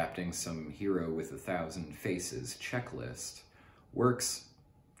than adapting some hero with 1,000 faces checklist, works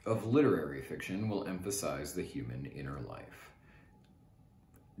of literary fiction will emphasize the human inner life,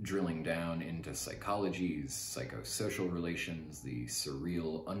 drilling down into psychologies, psychosocial relations, the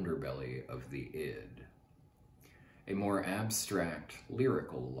surreal underbelly of the id. A more abstract,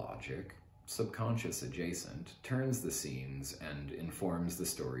 lyrical logic, subconscious adjacent, turns the scenes and informs the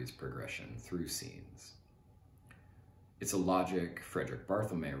story's progression through scenes. It's a logic Frederick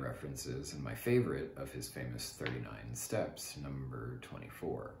Barthelme references and my favorite of his famous 39 steps, number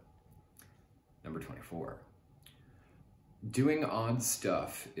 24. Number 24. Doing odd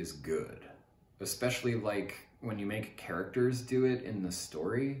stuff is good, especially like when you make characters do it in the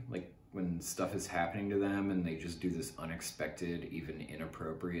story, like when stuff is happening to them and they just do this unexpected, even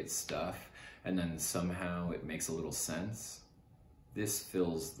inappropriate stuff, and then somehow it makes a little sense. This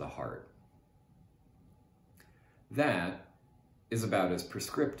fills the heart. That is about as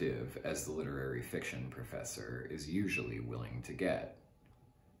prescriptive as the literary fiction professor is usually willing to get.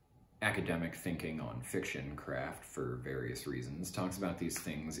 Academic thinking on fiction craft, for various reasons, talks about these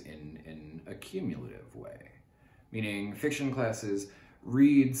things in a cumulative way, meaning fiction classes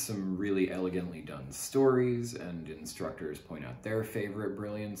read some really elegantly done stories, and instructors point out their favorite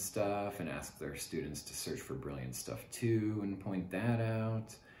brilliant stuff and ask their students to search for brilliant stuff too and point that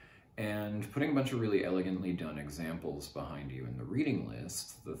out. And putting a bunch of really elegantly done examples behind you in the reading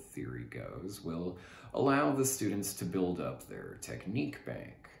list, the theory goes, will allow the students to build up their technique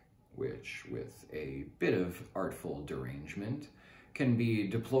bank, which, with a bit of artful derangement, can be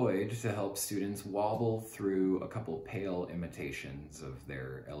deployed to help students wobble through a couple pale imitations of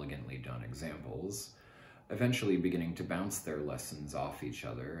their elegantly done examples, eventually beginning to bounce their lessons off each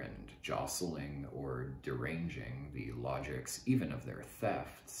other and jostling or deranging the logics even of their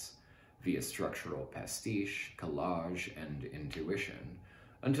thefts via structural pastiche, collage, and intuition,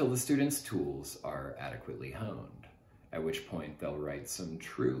 until the students' tools are adequately honed, at which point they'll write some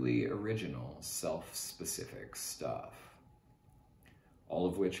truly original, self-specific stuff, all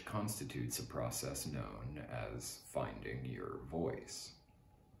of which constitutes a process known as finding your voice.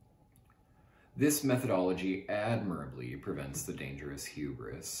 This methodology admirably prevents the dangerous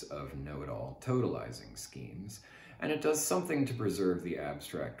hubris of know-it-all totalizing schemes, and it does something to preserve the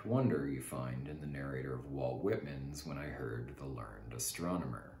abstract wonder you find in the narrator of Walt Whitman's When I Heard the Learned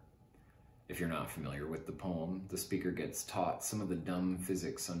Astronomer. If you're not familiar with the poem, the speaker gets taught some of the dumb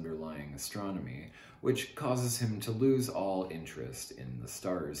physics underlying astronomy, which causes him to lose all interest in the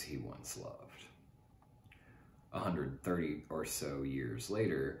stars he once loved. 130 or so years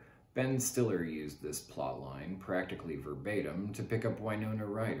later, Ben Stiller used this plotline practically verbatim to pick up Winona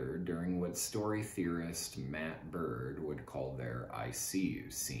Ryder during what story theorist Matt Bird would call their I See You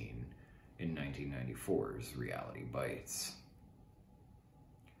scene in 1994's Reality Bites.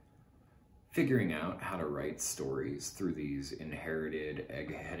 Figuring out how to write stories through these inherited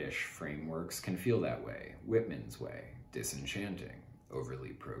eggheadish frameworks can feel that way, Whitman's way, disenchanting,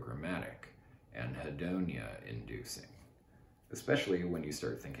 overly programmatic, and hedonia-inducing, especially when you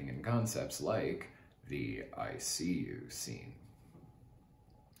start thinking in concepts like the I See You scene.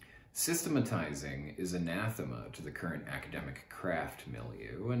 Systematizing is anathema to the current academic craft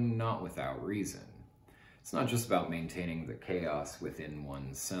milieu, and not without reason. It's not just about maintaining the chaos within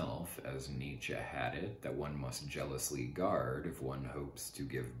oneself, as Nietzsche had it, that one must jealously guard if one hopes to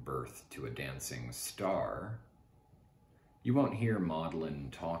give birth to a dancing star. You won't hear Maudlin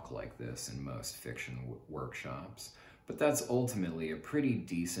talk like this in most fiction workshops, but that's ultimately a pretty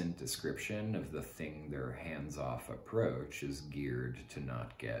decent description of the thing their hands-off approach is geared to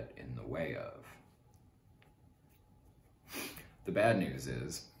not get in the way of. The bad news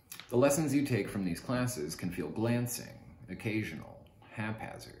is, the lessons you take from these classes can feel glancing, occasional,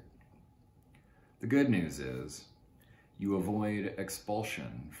 haphazard. The good news is, you avoid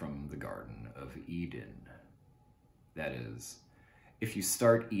expulsion from the Garden of Eden. That is, if you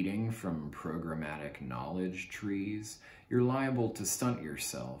start eating from programmatic knowledge trees, you're liable to stunt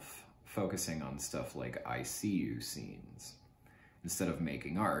yourself, focusing on stuff like I See You scenes. Instead of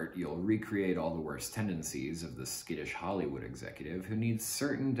making art, you'll recreate all the worst tendencies of the skittish Hollywood executive who needs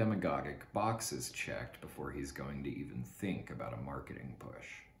certain demagogic boxes checked before he's going to even think about a marketing push,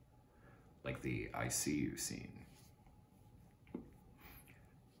 like the I See You scene.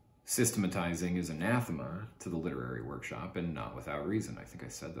 Systematizing is anathema to the literary workshop, and not without reason. I think I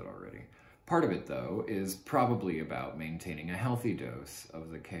said that already. Part of it, though, is probably about maintaining a healthy dose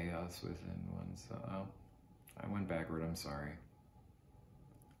of the chaos within oneself. Oh, I went backward, I'm sorry.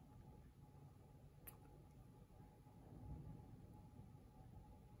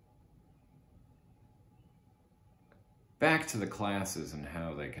 Back to the classes and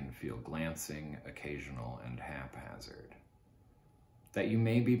how they can feel glancing, occasional, and haphazard. That you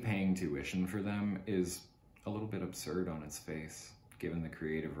may be paying tuition for them is a little bit absurd on its face, given the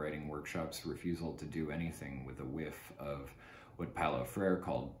creative writing workshop's refusal to do anything with a whiff of what Paulo Freire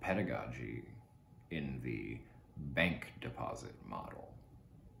called pedagogy in the bank deposit model.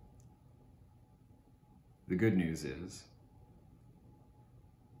 The good news is,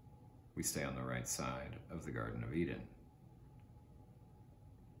 we stay on the right side of the Garden of Eden.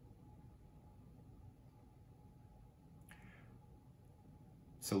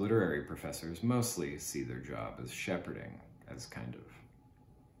 So literary professors mostly see their job as shepherding, as kind of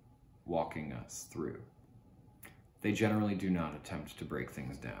walking us through. They generally do not attempt to break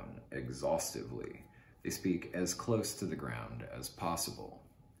things down exhaustively. They speak as close to the ground as possible.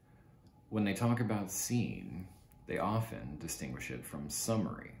 When they talk about scene, they often distinguish it from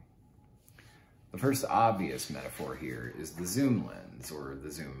summary. The first obvious metaphor here is the zoom lens, or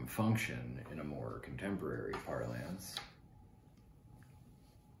the zoom function in a more contemporary parlance.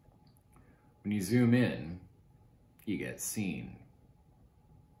 When you zoom in, you get scene.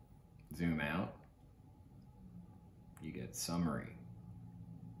 Zoom out, you get summary.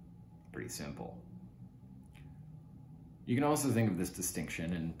 Pretty simple. You can also think of this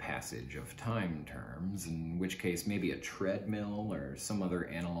distinction in passage of time terms, in which case maybe a treadmill or some other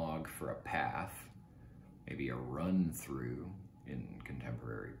analog for a path, maybe a run-through in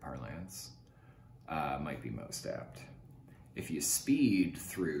contemporary parlance, might be most apt. If you speed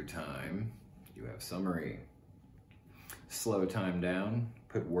through time, you have summary. Slow time down,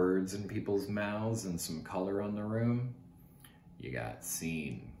 put words in people's mouths and some color on the room, you got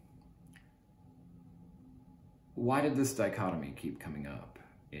scene. Why did this dichotomy keep coming up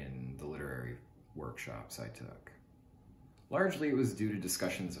in the literary workshops I took? Largely it was due to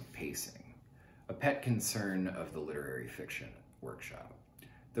discussions of pacing, a pet concern of the literary fiction workshop.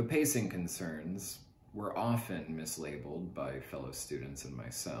 Though pacing concerns were often mislabeled by fellow students and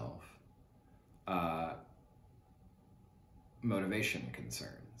myself, motivation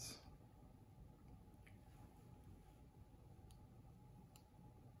concerns.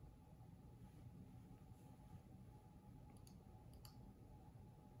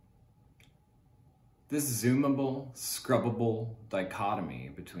 This zoomable, scrubbable dichotomy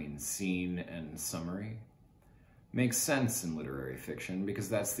between scene and summary makes sense in literary fiction because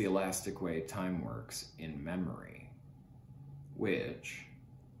that's the elastic way time works in memory, which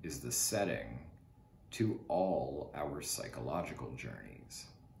is the setting to all our psychological journeys,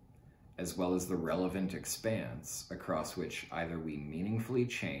 as well as the relevant expanse across which either we meaningfully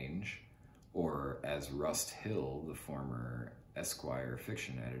change or, as Rust Hill, the former Esquire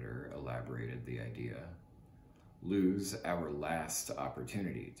fiction editor, elaborated the idea, lose our last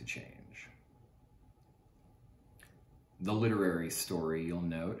opportunity to change. The literary story, you'll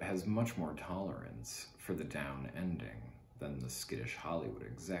note, has much more tolerance for the down ending than the skittish Hollywood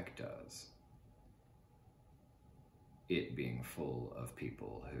exec does, it being full of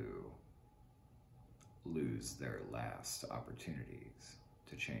people who lose their last opportunities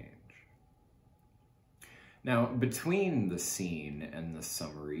to change. Now, between the scene and the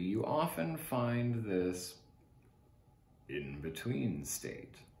summary, you often find this in-between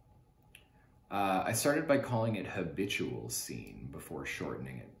state. I started by calling it habitual scene before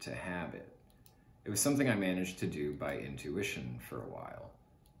shortening it to habit. It was something I managed to do by intuition for a while.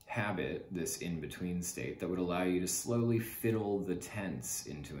 Habit, this in-between state that would allow you to slowly fiddle the tense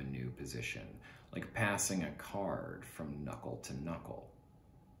into a new position, like passing a card from knuckle to knuckle.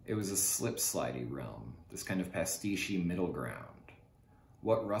 It was a slip-slidey realm, this kind of pastiche middle ground,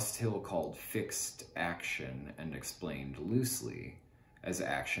 what Rust Hill called fixed action and explained loosely as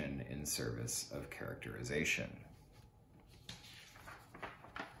action in service of characterization.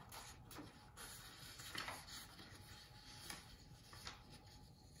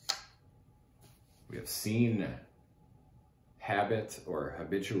 We have scene, habit or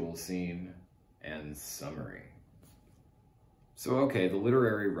habitual scene, and summary. So okay, the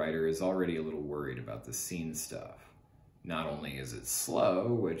literary writer is already a little worried about the scene stuff. Not only is it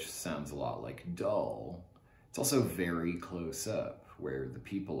slow, which sounds a lot like dull, it's also very close up where the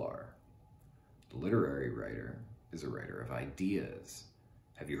people are. The literary writer is a writer of ideas.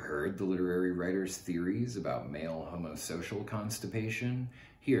 Have you heard the literary writer's theories about male homosocial constipation?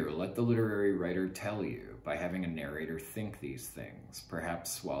 Here, let the literary writer tell you by having a narrator think these things,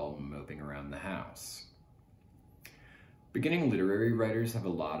 perhaps while moping around the house. Beginning literary writers have a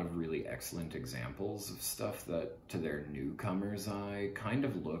lot of really excellent examples of stuff that, to their newcomer's eye, kind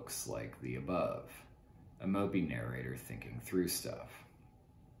of looks like the above. A mopey narrator thinking through stuff.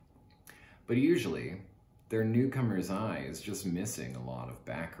 But usually, their newcomer's eye is just missing a lot of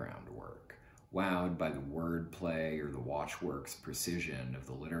background work, wowed by the wordplay or the watchworks precision of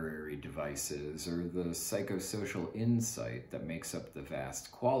the literary devices or the psychosocial insight that makes up the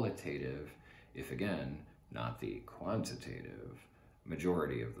vast qualitative, if again, not the quantitative,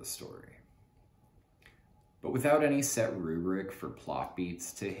 majority of the story. But without any set rubric for plot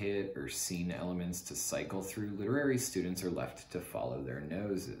beats to hit or scene elements to cycle through, literary students are left to follow their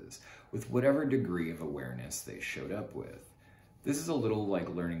noses with whatever degree of awareness they showed up with. This is a little like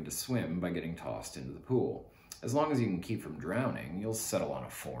learning to swim by getting tossed into the pool. As long as you can keep from drowning, you'll settle on a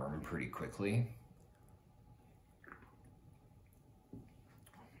form pretty quickly.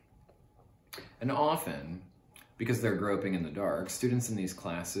 And often, because they're groping in the dark, students in these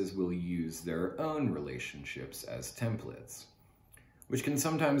classes will use their own relationships as templates, which can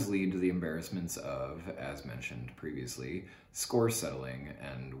sometimes lead to the embarrassments of, as mentioned previously, score settling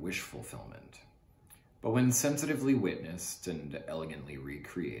and wish fulfillment. But when sensitively witnessed and elegantly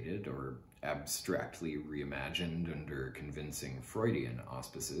recreated or abstractly reimagined under convincing Freudian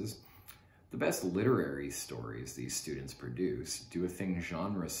auspices, the best literary stories these students produce do a thing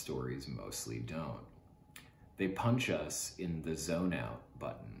genre stories mostly don't. They punch us in the zone out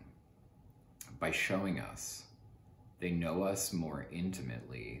button. By showing us, they know us more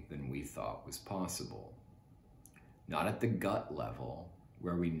intimately than we thought was possible. Not at the gut level,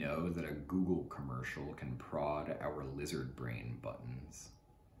 where we know that a Google commercial can prod our lizard brain buttons,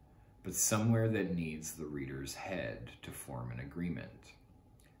 but somewhere that needs the reader's head to form an agreement.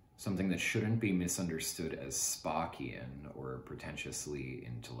 Something that shouldn't be misunderstood as Spockian or pretentiously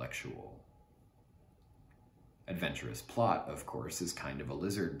intellectual. Adventurous plot, of course, is kind of a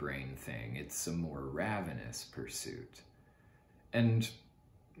lizard brain thing. It's a more ravenous pursuit. And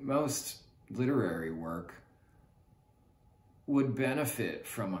most literary work would benefit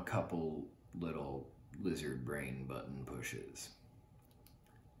from a couple little lizard brain button pushes.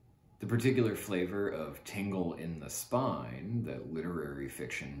 The particular flavor of tingle in the spine that literary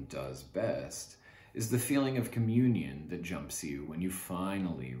fiction does best is the feeling of communion that jumps you when you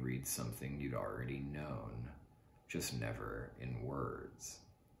finally read something you'd already known, just never in words.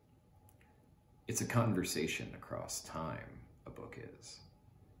 It's a conversation across time, a book is,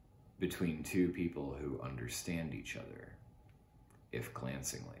 between two people who understand each other, if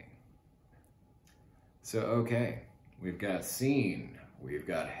glancingly. So, okay, we've got scene, we've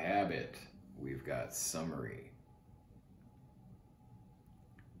got habit, we've got summary.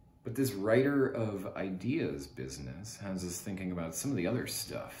 But this writer of ideas business has us thinking about some of the other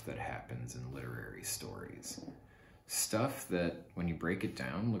stuff that happens in literary stories. Stuff that, when you break it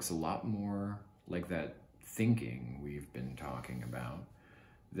down, looks a lot more like that thinking we've been talking about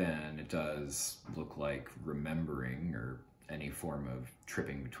than it does look like remembering or any form of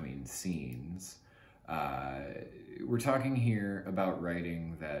tripping between scenes. We're talking here about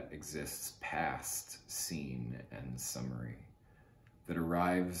writing that exists past scene and summary, that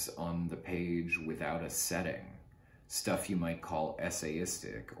arrives on the page without a setting, stuff you might call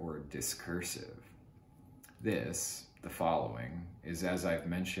essayistic or discursive. This, the following, is, as I've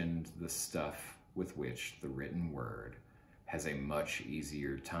mentioned, the stuff with which the written word has a much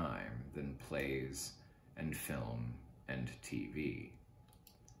easier time than plays and film and TV,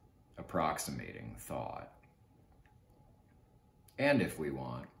 approximating thought. And if we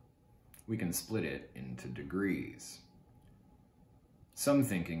want, we can split it into degrees. Some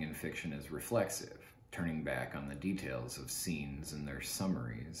thinking in fiction is reflexive, turning back on the details of scenes and their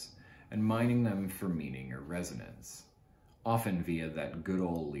summaries, and mining them for meaning or resonance, often via that good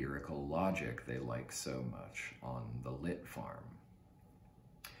old lyrical logic they like so much on the lit farm.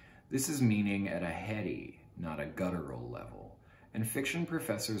 This is meaning at a heady, not a guttural level, and fiction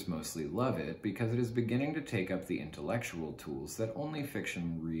professors mostly love it because it is beginning to take up the intellectual tools that only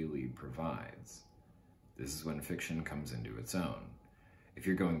fiction really provides. This is when fiction comes into its own. If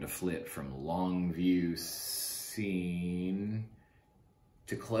you're going to flit from long view scene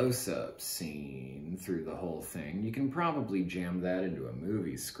to close-up scene through the whole thing, you can probably jam that into a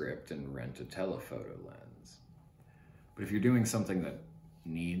movie script and rent a telephoto lens. But if you're doing something that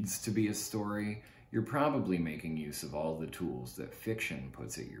needs to be a story, you're probably making use of all the tools that fiction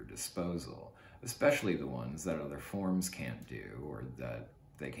puts at your disposal, especially the ones that other forms can't do or that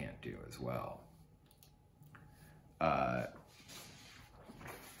they can't do as well.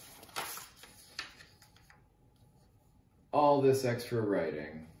 All this extra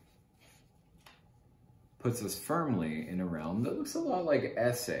writing puts us firmly in a realm that looks a lot like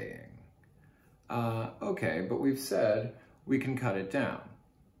essaying. Okay, but we've said we can cut it down.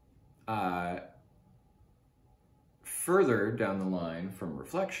 Further down the line from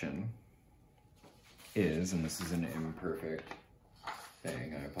reflection is, and this is an imperfect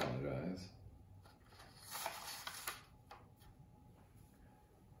thing, I apologize,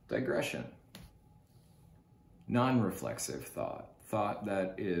 digression. Non-reflexive thought, thought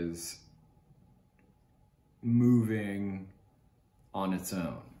that is moving on its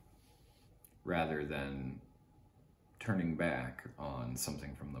own rather than turning back on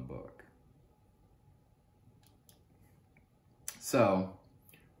something from the book. So,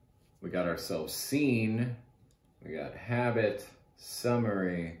 we got ourselves scene, we got habit,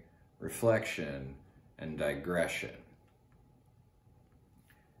 summary, reflection, and digression.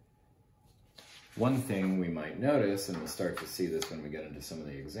 One thing we might notice, and we'll start to see this when we get into some of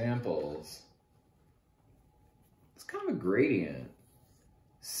the examples, it's kind of a gradient.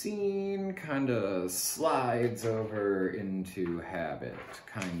 Scene kind of slides over into habit,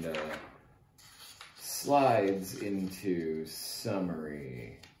 kind of slides into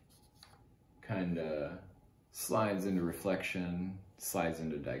summary, kind of slides into reflection, slides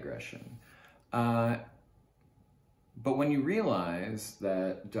into digression. But when you realize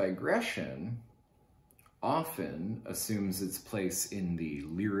that digression often assumes its place in the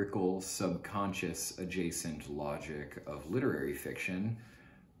lyrical, subconscious, adjacent logic of literary fiction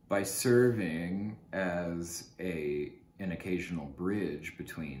by serving as an occasional bridge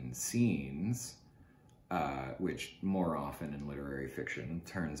between scenes, which more often in literary fiction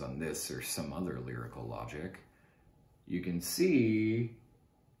turns on this or some other lyrical logic, you can see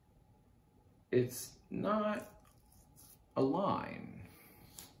it's not a line.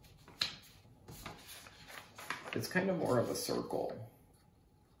 It's kind of more of a circle.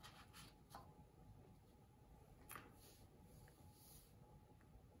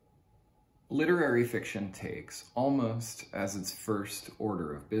 Literary fiction takes, almost as its first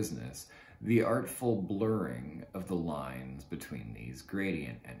order of business, the artful blurring of the lines between these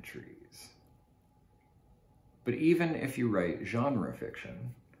gradient entries. But even if you write genre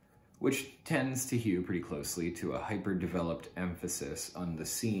fiction, which tends to hew pretty closely to a hyper-developed emphasis on the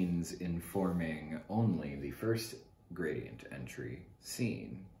scenes informing only the first gradient entry,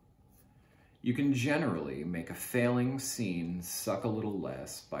 scene, you can generally make a failing scene suck a little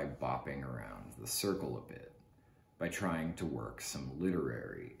less by bopping around the circle a bit, by trying to work some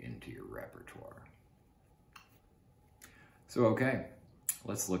literary into your repertoire. So okay,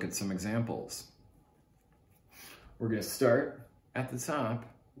 let's look at some examples. We're going to start at the top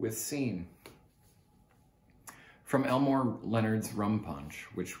with scene. From Elmore Leonard's Rum Punch,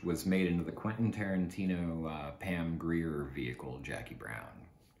 which was made into the Quentin Tarantino Pam Grier vehicle, Jackie Brown.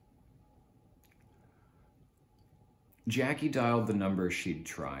 Jackie dialed the number she'd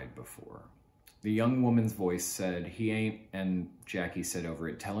tried before. The young woman's voice said, "He ain't," and Jackie said over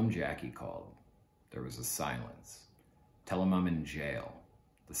it, "Tell him Jackie called." There was a silence. "Tell him I'm in jail.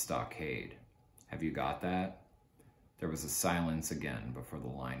 The stockade. Have you got that?" There was a silence again before the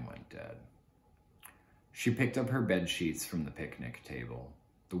line went dead. She picked up her bed sheets from the picnic table,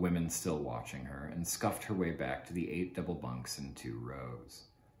 the women still watching her, and scuffed her way back to the 8 double bunks in 2 rows.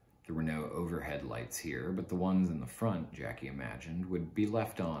 There were no overhead lights here, but the ones in the front, Jackie imagined, would be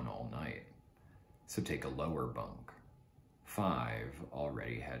left on all night. So take a lower bunk. 5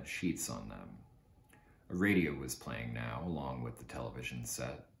 already had sheets on them. A radio was playing now, along with the television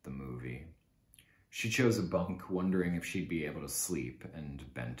set, the movie. She chose a bunk, wondering if she'd be able to sleep,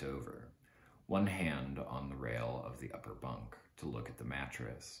 and bent over, one hand on the rail of the upper bunk, to look at the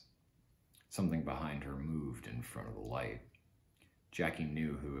mattress. Something behind her moved in front of the light. Jackie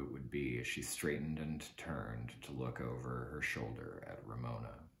knew who it would be as she straightened and turned to look over her shoulder at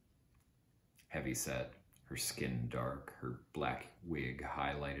Ramona. Heavy-set, her skin dark, her black wig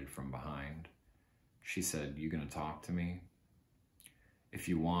highlighted from behind. She said, "You gonna talk to me?" "If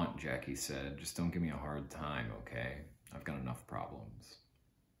you want," Jackie said, "just don't give me a hard time, okay? I've got enough problems."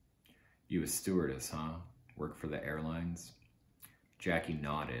 "You a stewardess, huh? Work for the airlines?" Jackie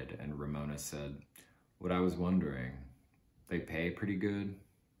nodded, and Ramona said, "What I was wondering, they pay pretty good?"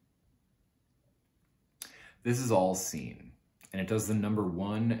 This is all scene, and it does the number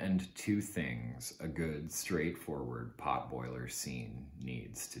 1 and 2 things a good, straightforward potboiler scene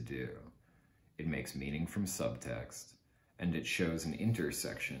needs to do. It makes meaning from subtext, and it shows an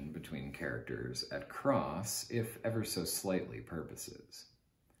intersection between characters at cross, if ever so slightly, purposes.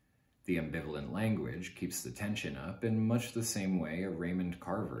 The ambivalent language keeps the tension up in much the same way a Raymond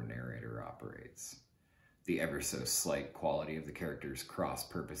Carver narrator operates. The ever so slight quality of the characters' cross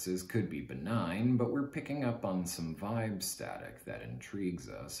purposes could be benign, but we're picking up on some vibe static that intrigues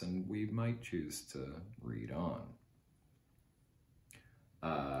us, and we might choose to read on.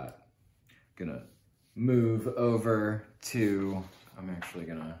 Gonna move over to, I'm actually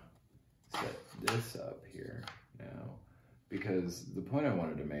gonna set this up here now, because the point I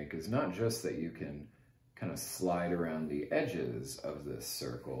wanted to make is not just that you can kind of slide around the edges of this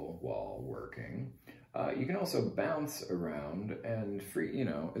circle while working. You can also bounce around and free,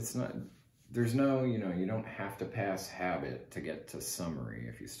 it's not, there's no, you don't have to pass habit to get to summary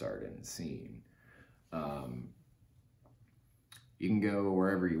if you start in scene. You can go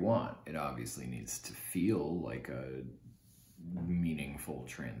wherever you want. It obviously needs to feel like a meaningful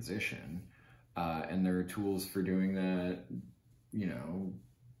transition. And there are tools for doing that,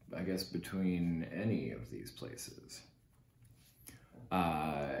 I guess, between any of these places.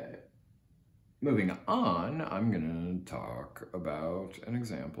 Moving on, I'm going to talk about an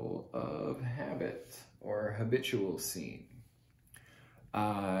example of habit or habitual scene.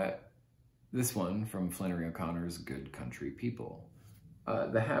 This one from Flannery O'Connor's Good Country People.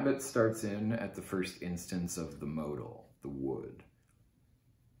 The habit starts in at the first instance of the modal, the wood.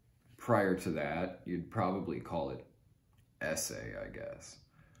 Prior to that, you'd probably call it essay, I guess.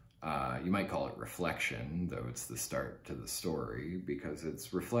 You might call it reflection, though it's the start to the story, because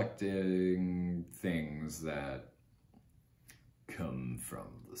it's reflecting things that come from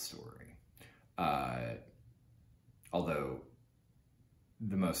the story. Although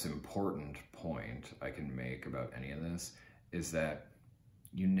the most important point I can make about any of this is that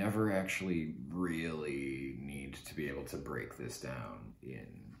you never actually really need to be able to break this down in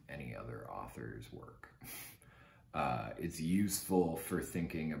any other author's work. It's useful for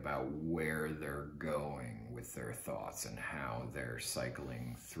thinking about where they're going with their thoughts and how they're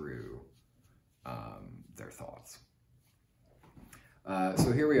cycling through their thoughts.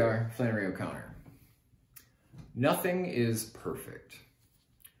 So here we are, Flannery O'Connor. Nothing is perfect.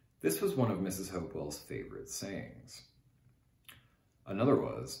 This was one of Mrs. Hopewell's favorite sayings. Another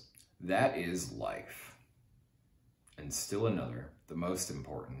was, that is life. And still another, the most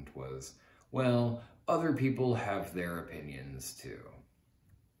important, was, well, other people have their opinions too.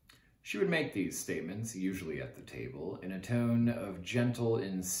 She would make these statements, usually at the table, in a tone of gentle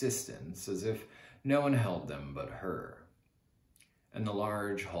insistence, as if no one held them but her. And the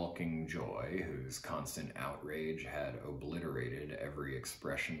large, hulking joy, whose constant outrage had obliterated every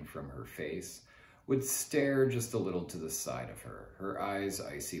expression from her face, would stare just a little to the side of her, her eyes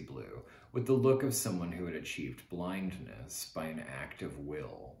icy blue, with the look of someone who had achieved blindness by an act of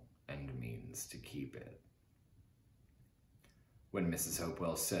will and means to keep it. When Mrs.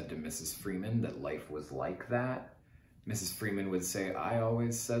 Hopewell said to Mrs. Freeman that life was like that, Mrs. Freeman would say, I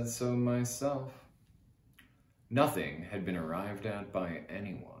always said so myself. Nothing had been arrived at by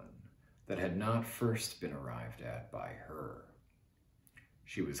anyone that had not first been arrived at by her.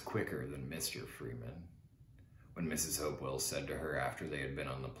 She was quicker than Mr. Freeman. When Mrs. Hopewell said to her after they had been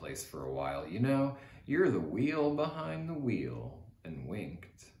on the place for a while, you know, you're the wheel behind the wheel, and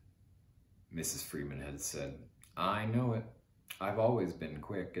winked, Mrs. Freeman had said, I know it. I've always been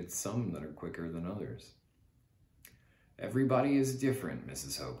quick. It's some that are quicker than others. Everybody is different,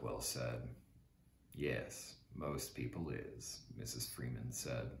 Mrs. Hopewell said. Yes, most people is, Mrs. Freeman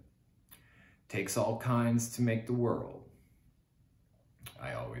said. Takes all kinds to make the world.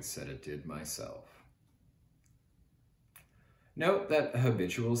 I always said it did myself. Note that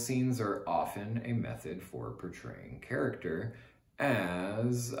habitual scenes are often a method for portraying character,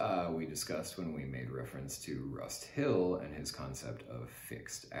 as we discussed when we made reference to Rust Hill and his concept of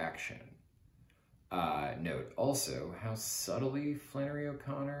fixed action. Note also how subtly Flannery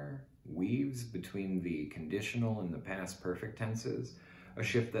O'Connor weaves between the conditional and the past perfect tenses, a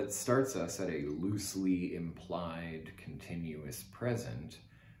shift that starts us at a loosely implied continuous present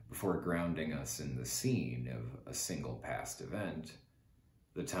before grounding us in the scene of a single past event,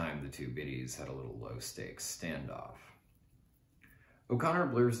 the time the two biddies had a little low-stakes standoff. O'Connor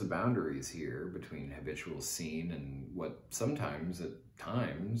blurs the boundaries here between habitual scene and what sometimes at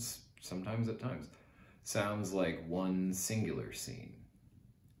times, sounds like one singular scene.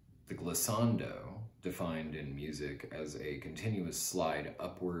 The glissando, defined in music as a continuous slide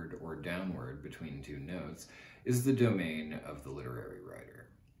upward or downward between two notes, is the domain of the literary writer.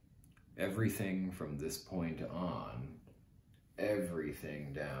 Everything from this point on,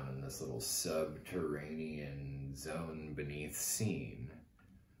 everything down in this little subterranean zone beneath scene,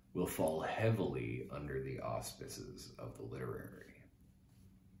 will fall heavily under the auspices of the literary.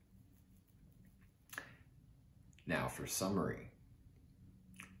 Now for summary.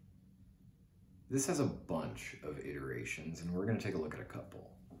 This has a bunch of iterations, and we're going to take a look at a couple.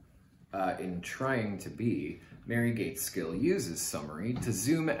 In Trying to Be, Mary Gaitskill uses summary to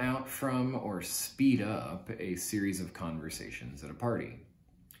zoom out from or speed up a series of conversations at a party.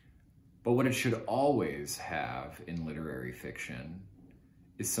 But what it should always have in literary fiction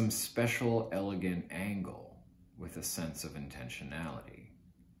is some special, elegant angle with a sense of intentionality.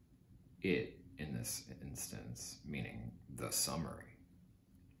 It, in this instance, meaning the summary.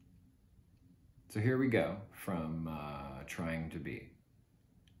 So here we go from Trying to Be.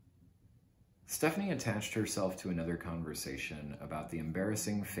 Stephanie attached herself to another conversation about the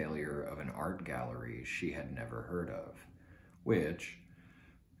embarrassing failure of an art gallery she had never heard of, which,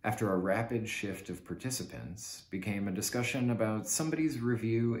 after a rapid shift of participants, became a discussion about somebody's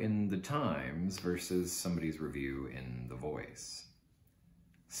review in The Times versus somebody's review in The Voice.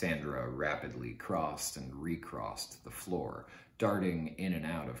 Sandra rapidly crossed and recrossed the floor, darting in and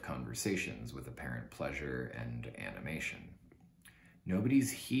out of conversations with apparent pleasure and animation. "Nobody's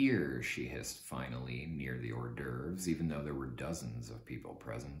here," she hissed finally, near the hors d'oeuvres, even though there were dozens of people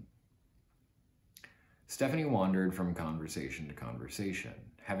present. Stephanie wandered from conversation to conversation,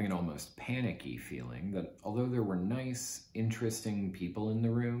 having an almost panicky feeling that although there were nice, interesting people in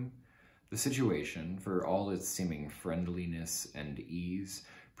the room, the situation, for all its seeming friendliness and ease,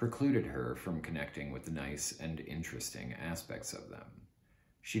 precluded her from connecting with the nice and interesting aspects of them.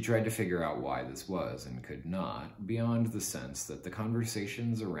 She tried to figure out why this was and could not, beyond the sense that the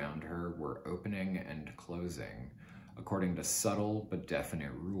conversations around her were opening and closing according to subtle but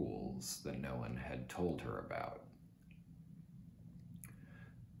definite rules that no one had told her about.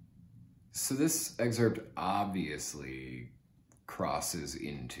 So this excerpt obviously crosses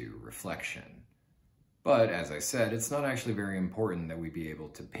into reflection. But as I said, it's not actually very important that we be able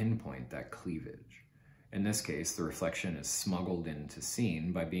to pinpoint that cleavage. In this case, the reflection is smuggled into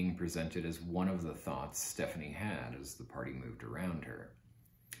scene by being presented as one of the thoughts Stephanie had as the party moved around her.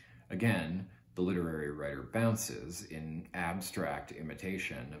 Again, the literary writer bounces in abstract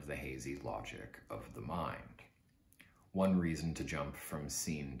imitation of the hazy logic of the mind. One reason to jump from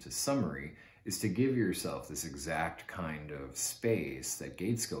scene to summary is to give yourself this exact kind of space that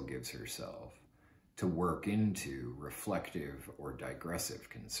Gaitskill gives herself to work into reflective or digressive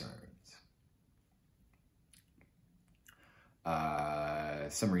concerns.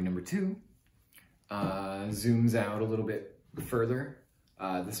 Summary number 2 zooms out a little bit further.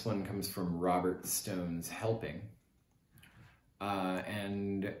 This one comes from Robert Stone's Helping.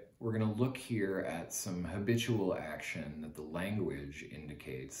 And we're going to look here at some habitual action that the language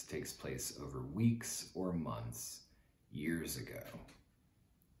indicates takes place over weeks or months, years ago.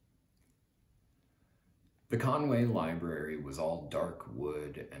 The Conway Library was all dark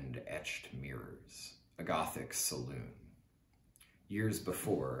wood and etched mirrors, a Gothic saloon. Years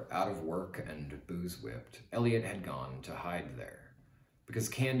before, out of work and booze-whipped, Eliot had gone to hide there. Because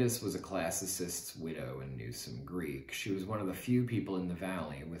Candace was a classicist's widow and knew some Greek, she was one of the few people in the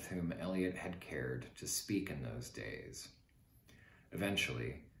valley with whom Eliot had cared to speak in those days.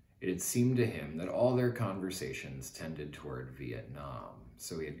 Eventually, it had seemed to him that all their conversations tended toward Vietnam,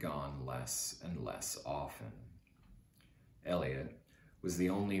 so he had gone less and less often. Eliot was the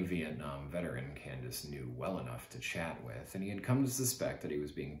only Vietnam veteran Candace knew well enough to chat with, and he had come to suspect that he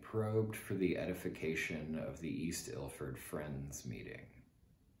was being probed for the edification of the East Ilford Friends meeting.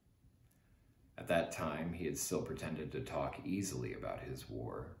 At that time, he had still pretended to talk easily about his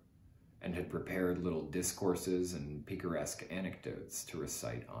war, and had prepared little discourses and picaresque anecdotes to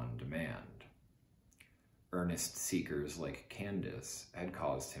recite on demand. Earnest seekers like Candace had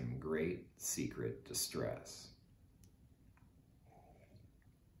caused him great secret distress.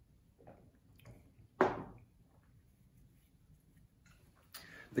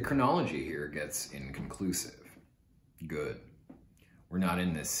 The chronology here gets inconclusive. Good. We're not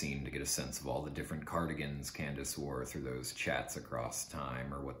in this scene to get a sense of all the different cardigans Candace wore through those chats across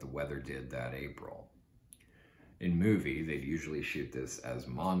time or what the weather did that April. In movie, they'd usually shoot this as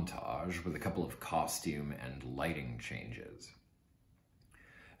montage with a couple of costume and lighting changes.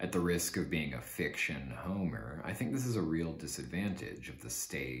 At the risk of being a fiction Homer, I think this is a real disadvantage of the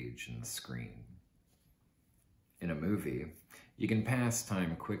stage and the screen. In a movie, you can pass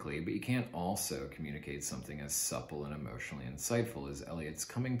time quickly, but you can't also communicate something as supple and emotionally insightful as Eliot's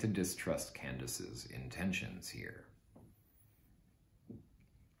coming to distrust Candace's intentions here.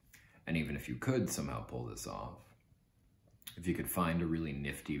 And even if you could somehow pull this off, if you could find a really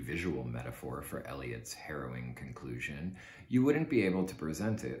nifty visual metaphor for Eliot's harrowing conclusion, you wouldn't be able to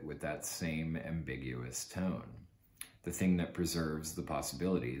present it with that same ambiguous tone. The thing that preserves the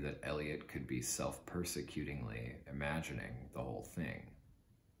possibility that Eliot could be self-persecutingly imagining the whole thing.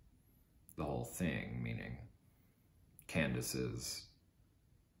 The whole thing, meaning Candace's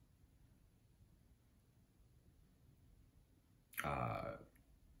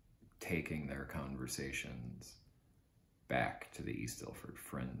taking their conversations back to the East Ilford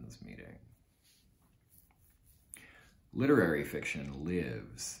Friends meeting. Literary fiction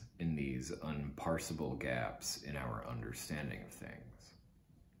lives in these unparsable gaps in our understanding of things.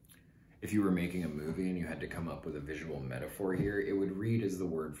 If you were making a movie and you had to come up with a visual metaphor here, it would read as the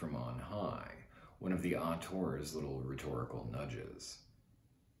word from on high, one of the auteur's little rhetorical nudges.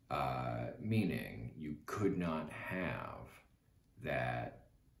 Meaning you could not have that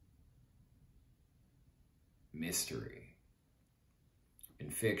mystery. In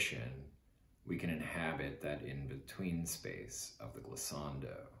fiction, we can inhabit that in-between space of the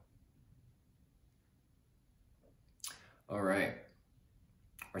glissando. All right,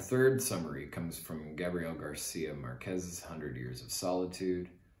 Our third summary comes from Gabriel Garcia Marquez's 100 Years of Solitude.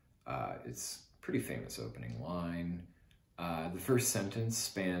 It's a pretty famous opening line. The first sentence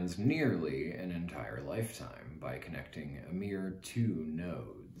spans nearly an entire lifetime by connecting a mere 2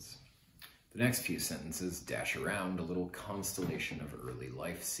 nodes. The next few sentences dash around a little constellation of early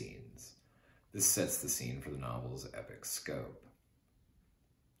life scenes. This sets the scene for the novel's epic scope.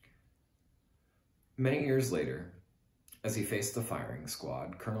 Many years later, as he faced the firing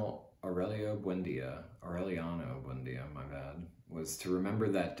squad, Colonel Aureliano Buendia, was to remember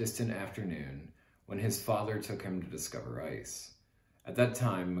that distant afternoon when his father took him to discover ice. At that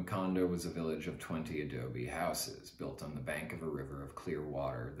time, Macondo was a village of 20 adobe houses built on the bank of a river of clear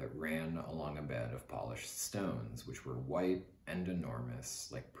water that ran along a bed of polished stones, which were white and enormous,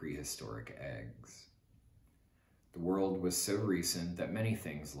 like prehistoric eggs. The world was so recent that many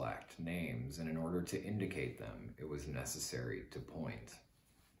things lacked names, and in order to indicate them, it was necessary to point.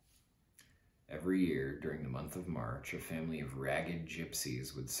 Every year, during the month of March, a family of ragged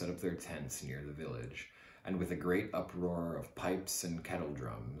gypsies would set up their tents near the village, and with a great uproar of pipes and kettle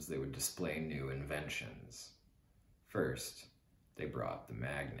drums, they would display new inventions. First, they brought the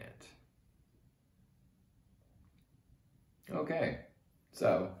magnet. Okay,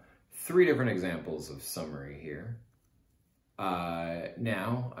 so 3 different examples of summary here.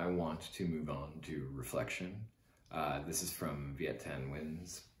 Now I want to move on to reflection. This is from Viet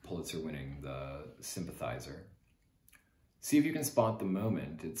Nguyen's Pulitzer-winning The Sympathizer. See if you can spot the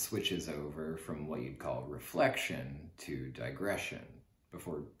moment it switches over from what you'd call reflection to digression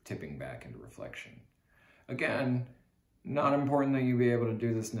before tipping back into reflection. Again, not important that you be able to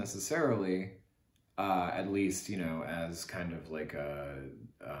do this necessarily, at least, you know, as kind of like a,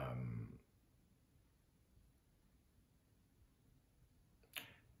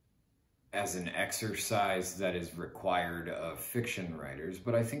 as an exercise that is required of fiction writers,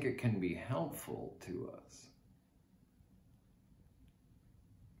 but I think it can be helpful to us.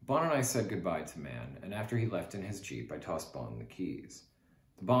 Bon and I said goodbye to Man, and after he left in his Jeep, I tossed Bon the keys.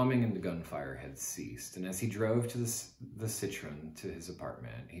 The bombing and the gunfire had ceased, and as he drove to the Citroen to his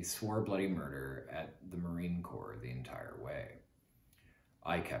apartment, he swore bloody murder at the Marine Corps the entire way.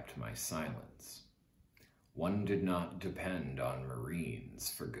 I kept my silence. One did not depend on Marines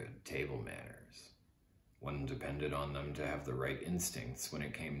for good table manners. One depended on them to have the right instincts when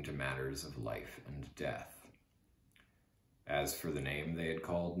it came to matters of life and death. As for the name they had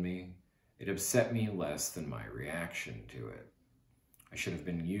called me, it upset me less than my reaction to it. I should have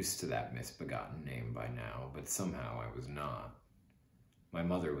been used to that misbegotten name by now, but somehow I was not. My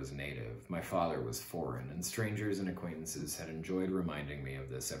mother was native, my father was foreign, and strangers and acquaintances had enjoyed reminding me of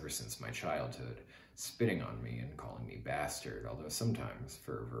this ever since my childhood, spitting on me and calling me bastard, although sometimes,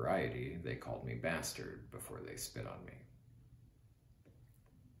 for variety, they called me bastard before they spit on me.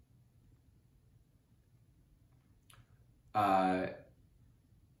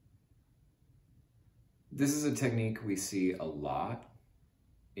 This is a technique we see a lot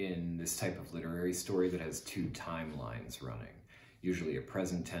in this type of literary story that has 2 timelines running, usually a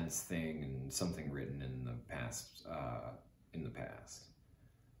present tense thing and something written in the past.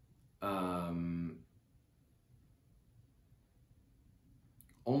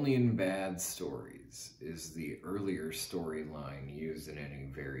 Only in bad stories is the earlier storyline used in any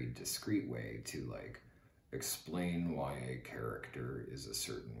very discreet way to, like, explain why a character is a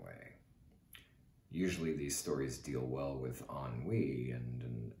certain way. Usually these stories deal well with ennui and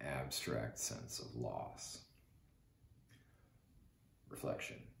an abstract sense of loss.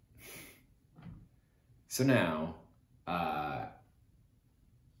 Reflection. So now,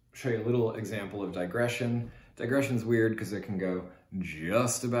 show you a little example of digression. Digression's weird because it can go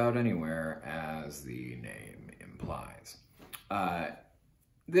just about anywhere, as the name implies.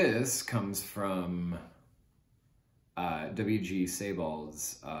 This comes from W.G.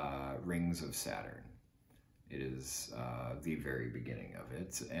 Sebald's Rings of Saturn. It is the very beginning of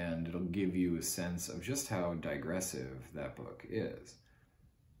it, and it'll give you a sense of just how digressive that book is.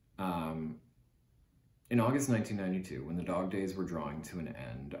 In August 1992, when the dog days were drawing to an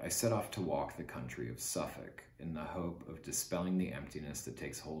end, I set off to walk the country of Suffolk in the hope of dispelling the emptiness that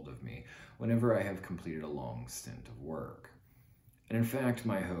takes hold of me whenever I have completed a long stint of work. And in fact,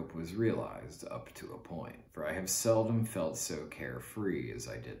 my hope was realized up to a point, for I have seldom felt so carefree as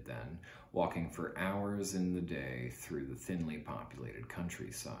I did then, walking for hours in the day through the thinly populated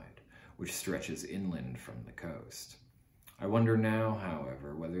countryside, which stretches inland from the coast. I wonder now,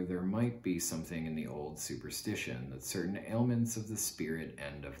 however, whether there might be something in the old superstition that certain ailments of the spirit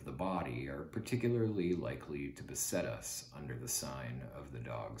and of the body are particularly likely to beset us under the sign of the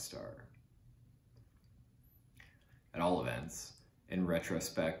dog star. At all events, In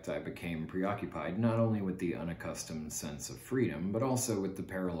retrospect, I became preoccupied not only with the unaccustomed sense of freedom, but also with the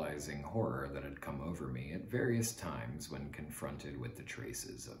paralyzing horror that had come over me at various times when confronted with the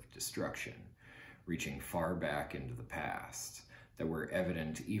traces of destruction, reaching far back into the past, that were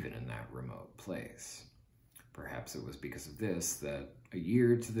evident even in that remote place. Perhaps it was because of this that, a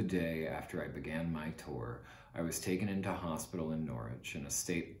year to the day after I began my tour, I was taken into hospital in Norwich in a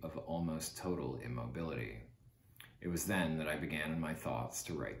state of almost total immobility. It was then that I began in my thoughts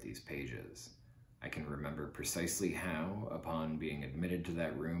to write these pages. I can remember precisely how, upon being admitted to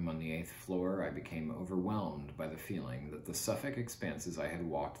that room on the 8th floor, I became overwhelmed by the feeling that the Suffolk expanses I had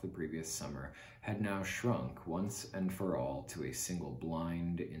walked the previous summer had now shrunk once and for all to a single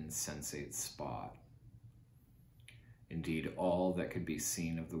blind, insensate spot. Indeed, all that could be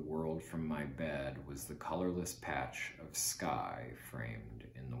seen of the world from my bed was the colorless patch of sky framed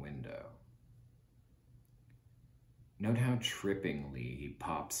in the window. Note how trippingly he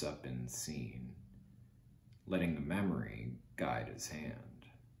pops up in scene, letting the memory guide his hand.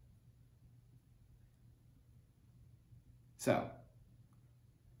 So,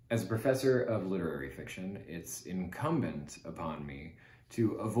 as a professor of literary fiction, it's incumbent upon me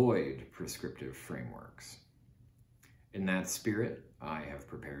to avoid prescriptive frameworks. In that spirit, I have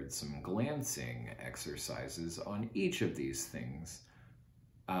prepared some glancing exercises on each of these things,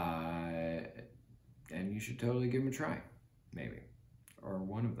 and you should totally give them a try, maybe, or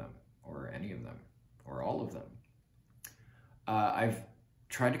one of them, or any of them, or all of them. I've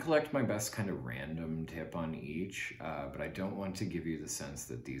tried to collect my best kind of random tip on each, but I don't want to give you the sense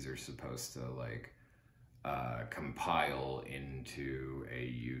that these are supposed to, like, compile into a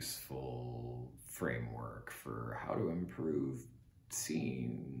useful framework for how to improve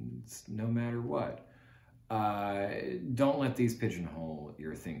scenes no matter what. Don't let these pigeonhole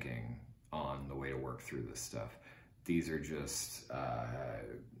your thinking on the way to work through this stuff. These are just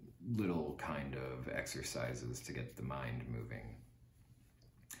little kind of exercises to get the mind moving.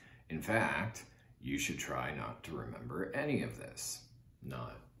 In fact, you should try not to remember any of this.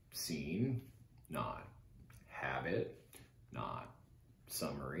 Not scene, not habit, not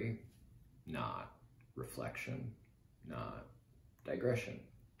summary, not reflection, not digression.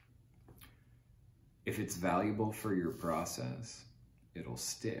 If it's valuable for your process, it'll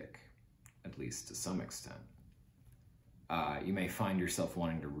stick, at least to some extent. You may find yourself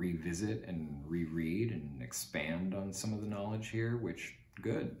wanting to revisit and reread and expand on some of the knowledge here, which,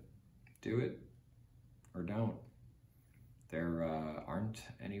 good, do it or don't. There aren't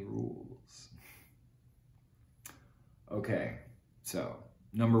any rules. Okay, so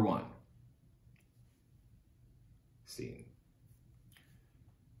number 1, scene.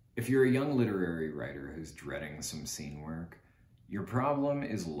 If you're a young literary writer who's dreading some scene work, your problem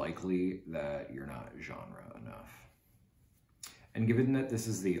is likely that you're not genre enough. And given that this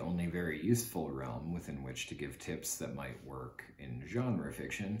is the only very useful realm within which to give tips that might work in genre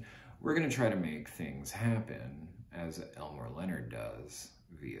fiction, we're going to try to make things happen, as Elmore Leonard does,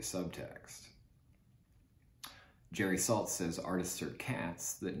 via subtext. Jerry Saltz says artists are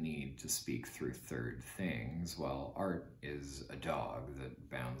cats that need to speak through third things, while art is a dog that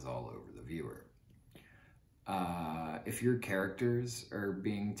bounds all over the viewer. If your characters are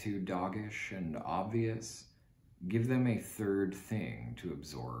being too doggish and obvious, give them a third thing to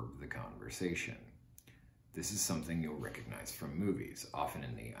absorb the conversation. This is something you'll recognize from movies, often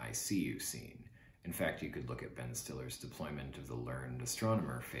in the I see you scene. In fact, you could look at Ben Stiller's deployment of the learned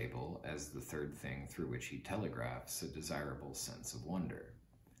astronomer fable as the third thing through which he telegraphs a desirable sense of wonder.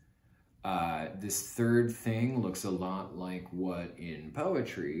 This third thing looks a lot like what in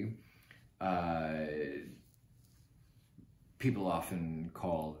poetry people often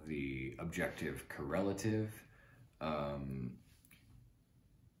call the objective correlative.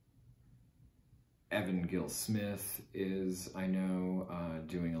 Evan Gill Smith is, I know,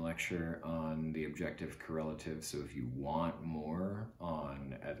 doing a lecture on the objective correlative, so if you want more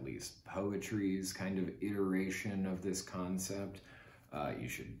on at least poetry's kind of iteration of this concept, you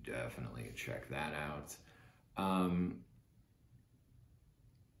should definitely check that out.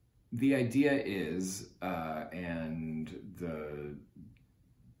 The idea is, and the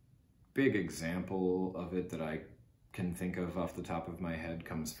big example of it that I can think of off the top of my head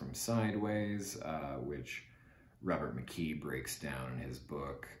comes from Sideways, which Robert McKee breaks down in his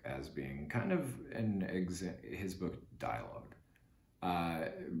book as being kind of his book Dialogue.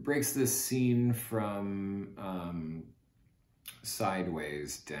 Breaks this scene from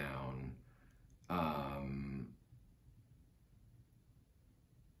Sideways down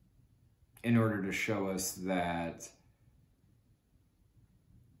in order to show us that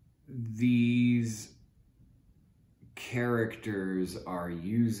these characters are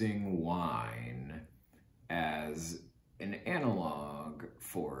using wine as an analog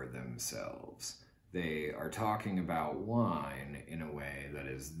for themselves. They are talking about wine in a way that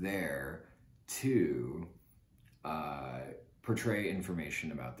is there to portray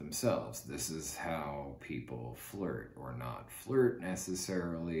information about themselves. This is how people flirt, or not flirt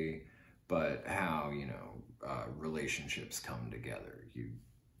necessarily, but how, you know, relationships come together. You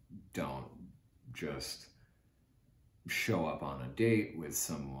don't just show up on a date with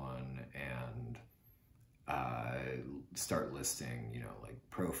someone and start listing, you know, like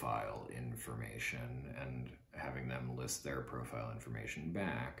profile information and having them list their profile information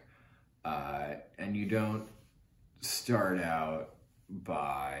back. And you don't start out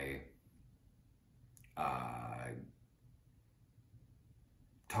by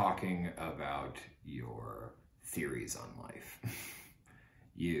talking about your theories on life.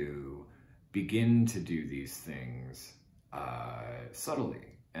 You begin to do these things subtly.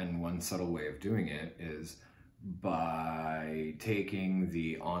 And one subtle way of doing it is by taking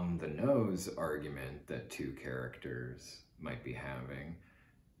the on-the-nose argument that two characters might be having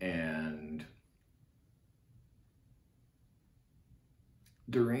and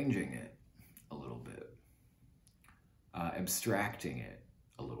deranging it a little bit, abstracting it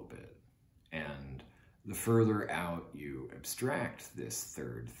a little bit. And the further out you abstract this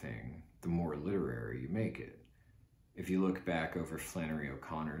third thing, the more literary you make it. If you look back over Flannery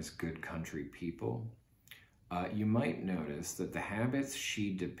O'Connor's Good Country People, you might notice that the habits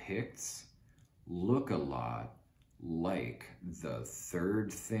she depicts look a lot like the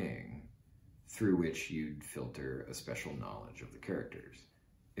third thing through which you'd filter a special knowledge of the characters.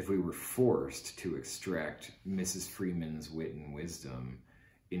 If we were forced to extract Mrs. Freeman's wit and wisdom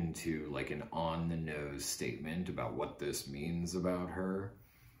into like an on-the-nose statement about what this means about her,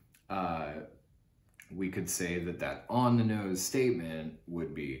 we could say that that on-the-nose statement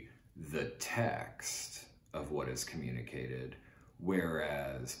would be the text of what is communicated,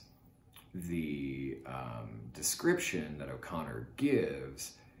 whereas the description that O'Connor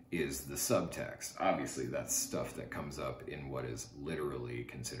gives is the subtext. Obviously, that's stuff that comes up in what is literally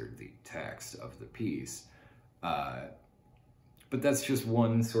considered the text of the piece. But that's just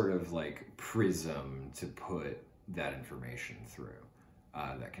one sort of like prism to put that information through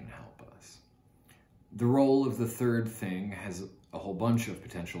that can help us. The role of the third thing has a whole bunch of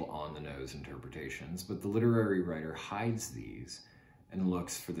potential on-the-nose interpretations, but the literary writer hides these and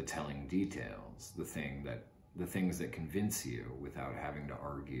looks for the telling details, the things that convince you without having to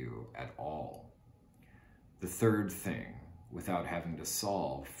argue at all. The third thing, without having to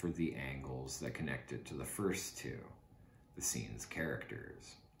solve for the angles that connect it to the first two, the scene's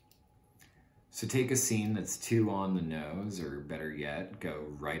characters. So take a scene that's too on the nose, or better yet, go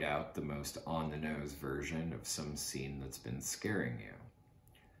write out the most on-the-nose version of some scene that's been scaring you.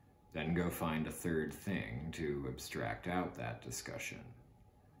 Then go find a third thing to abstract out that discussion.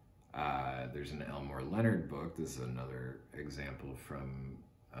 There's an Elmore Leonard book. This is another example from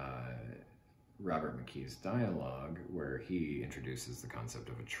Robert McKee's dialogue, where he introduces the concept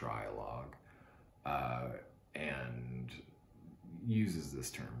of a trialogue and uses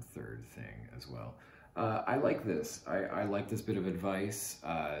this term third thing as well. I like this. I like this bit of advice.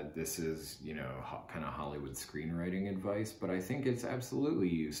 This is, you know, kind of Hollywood screenwriting advice, but I think it's absolutely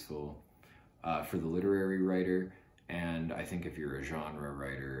useful for the literary writer. And I think if you're a genre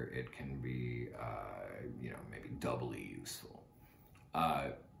writer, it can be, you know, maybe doubly useful.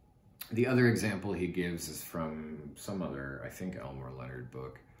 The other example he gives is from some other, I think, Elmore Leonard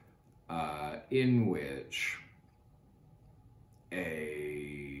book, in which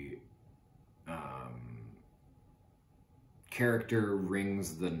a character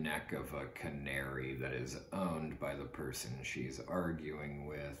wrings the neck of a canary that is owned by the person she's arguing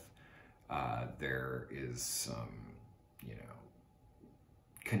with. There is some, you know,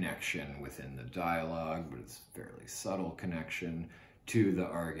 connection within the dialogue, but it's a fairly subtle connection to the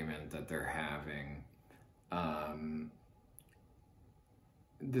argument that they're having.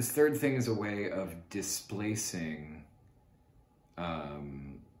 This third thing is a way of displacing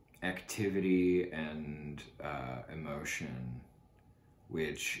activity and emotion,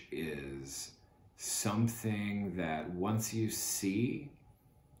 which is something that once you see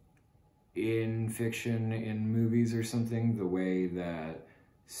in fiction, in movies or something, the way that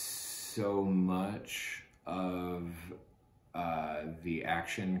so much of the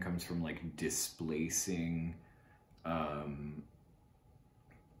action comes from like displacing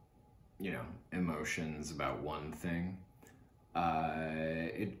you know, emotions about one thing,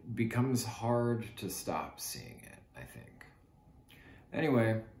 it becomes hard to stop seeing it, I think.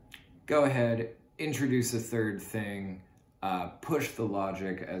 Anyway, go ahead, introduce a third thing, push the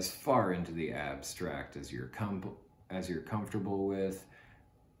logic as far into the abstract as you're comfortable with.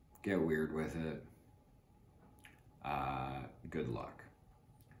 Get weird with it. Good luck.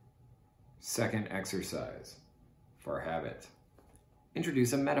 Second exercise for habit.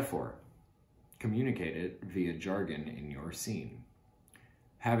 Introduce a metaphor. Communicate it via jargon in your scene.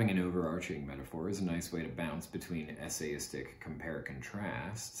 Having an overarching metaphor is a nice way to bounce between essayistic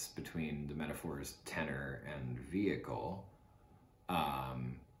compare-contrasts between the metaphor's tenor and vehicle.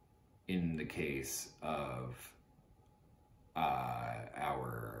 In the case of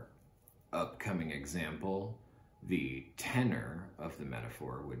our upcoming example, the tenor of the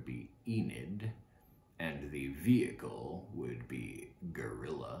metaphor would be Enid, and the vehicle would be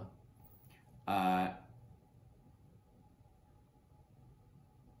gorilla.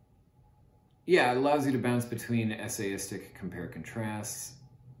 Yeah, it allows you to bounce between essayistic compare-contrasts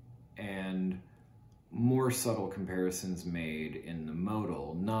and more subtle comparisons made in the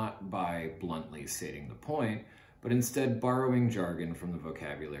modal, not by bluntly stating the point, but instead borrowing jargon from the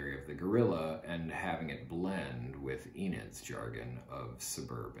vocabulary of the gorilla and having it blend with Enid's jargon of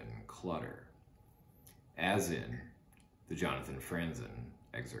suburban clutter, as in the Jonathan Franzen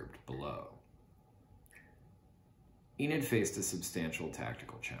excerpt below. Enid faced a substantial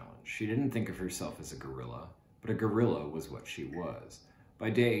tactical challenge. She didn't think of herself as a gorilla, but a gorilla was what she was.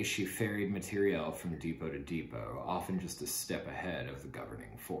 By day, she ferried materiel from depot to depot, often just a step ahead of the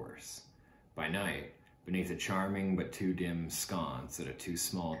governing force. By night, beneath a charming but too dim sconce at a too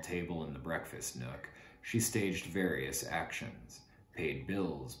small table in the breakfast nook, she staged various actions, paid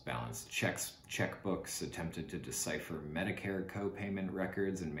bills, balanced checkbooks, attempted to decipher Medicare co-payment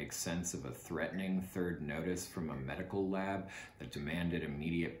records and make sense of a threatening third notice from a medical lab that demanded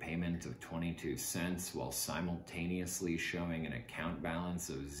immediate payment of 22 cents while simultaneously showing an account balance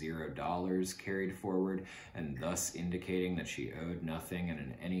of $0 carried forward and thus indicating that she owed nothing and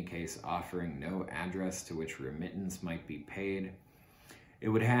in any case offering no address to which remittance might be paid. It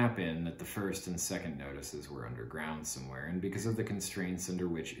would happen that the first and second notices were underground somewhere, and because of the constraints under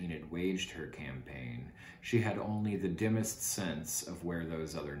which Enid waged her campaign, she had only the dimmest sense of where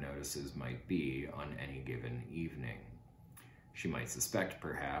those other notices might be on any given evening. She might suspect,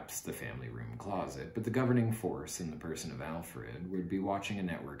 perhaps, the family room closet, but the governing force, in the person of Alfred, would be watching a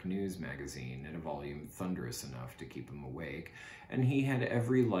network news magazine at a volume thunderous enough to keep him awake, and he had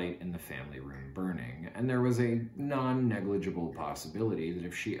every light in the family room burning, and there was a non-negligible possibility that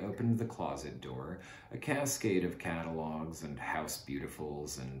if she opened the closet door, a cascade of catalogs and house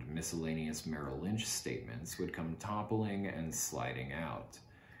beautifuls and miscellaneous Merrill Lynch statements would come toppling and sliding out,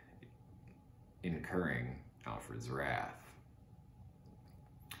 incurring Alfred's wrath.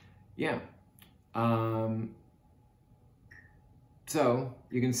 Yeah. So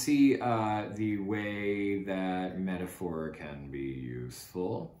you can see the way that metaphor can be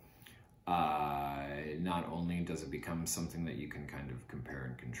useful. Not only does it become something that you can kind of compare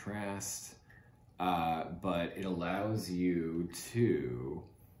and contrast, but it allows you to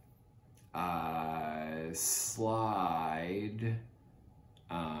slide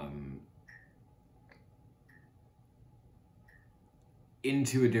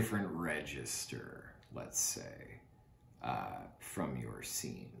into a different register, let's say, from your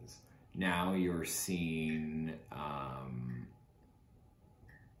scenes. Now your scene,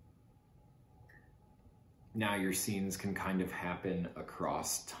 now your scenes can kind of happen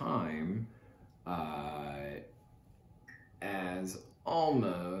across time as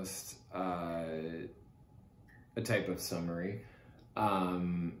almost a type of summary.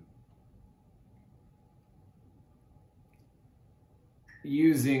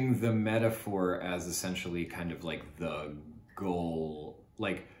 Using the metaphor as essentially kind of like the goal,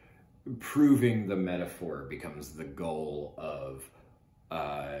 like proving the metaphor becomes the goal of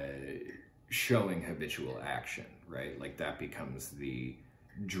showing habitual action, right? Like that becomes the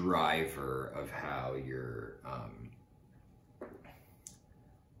driver of how you're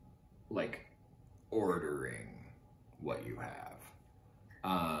like ordering what you have.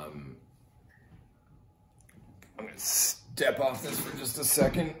 I'm gonna step off this for just a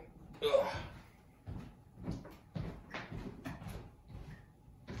second. Ugh.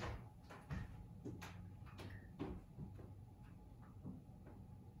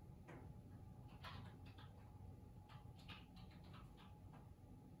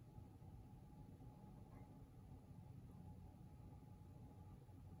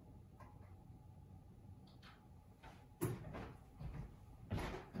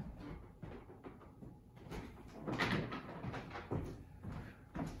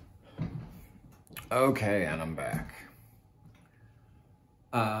 Okay, and I'm back.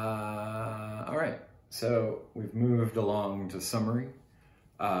 All right. So we've moved along to summary.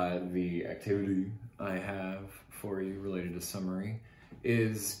 The activity I have for you related to summary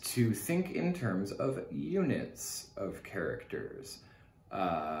is to think in terms of units of characters,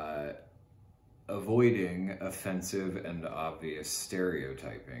 avoiding offensive and obvious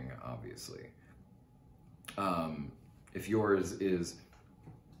stereotyping, obviously. If yours is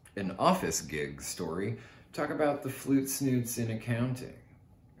an office gig story, talk about the flute snoots in accounting.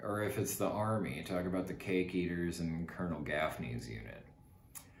 Or if it's the Army, talk about the cake eaters and Colonel Gaffney's unit.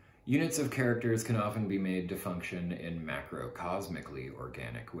 Units of characters can often be made to function in macrocosmically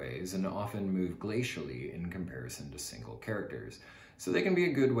organic ways and often move glacially in comparison to single characters, so they can be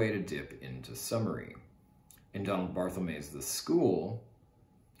a good way to dip into summary. In Donald Barthelme's The School,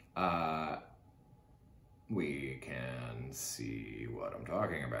 we can see what I'm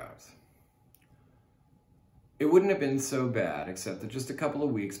talking about. It wouldn't have been so bad, except that just a couple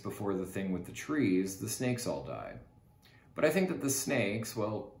of weeks before the thing with the trees, the snakes all died. But I think that the snakes,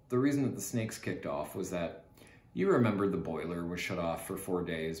 well, the reason that the snakes kicked off was that you remember the boiler was shut off for 4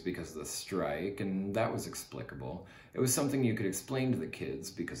 days because of the strike, and that was explicable. It was something you could explain to the kids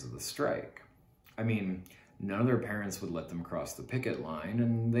because of the strike. I mean, none of their parents would let them cross the picket line,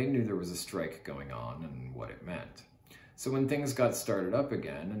 and they knew there was a strike going on and what it meant. So when things got started up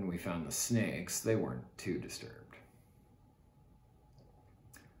again and we found the snakes, they weren't too disturbed.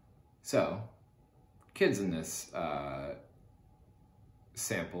 So, kids in this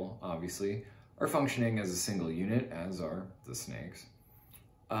sample, obviously, are functioning as a single unit, as are the snakes.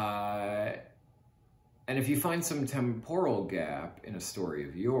 And if you find some temporal gap in a story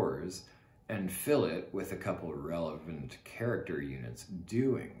of yours and fill it with a couple relevant character units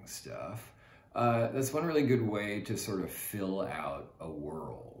doing stuff, that's one really good way to sort of fill out a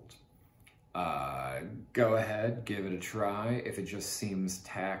world. Go ahead, give it a try. If it just seems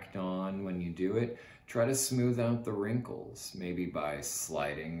tacked on when you do it, try to smooth out the wrinkles, maybe by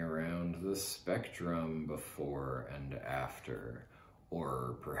sliding around the spectrum before and after,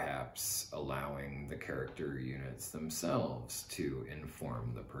 or perhaps allowing the character units themselves to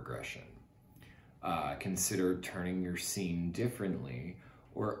inform the progression. Consider turning your scene differently,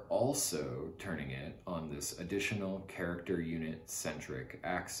 or also turning it on this additional character unit-centric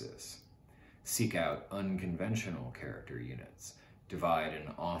axis. Seek out unconventional character units. Divide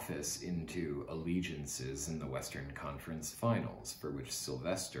an office into allegiances in the Western Conference Finals, for which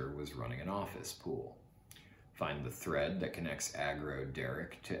Sylvester was running an office pool. Find the thread that connects aggro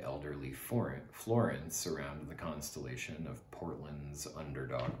Derek to elderly Florence around the constellation of Portland's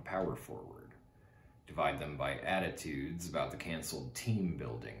underdog power forward. Divide them by attitudes about the canceled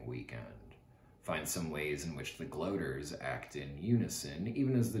team-building weekend. Find some ways in which the gloaters act in unison,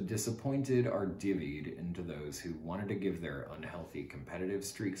 even as the disappointed are divvied into those who wanted to give their unhealthy competitive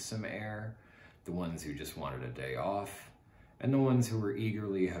streaks some air, the ones who just wanted a day off, and the ones who were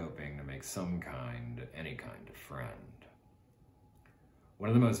eagerly hoping to make any kind of friend. One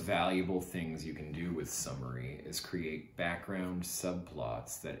of the most valuable things you can do with summary is create background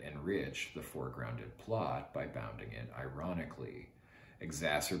subplots that enrich the foregrounded plot by bounding it ironically,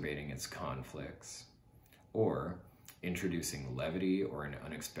 exacerbating its conflicts, or introducing levity or an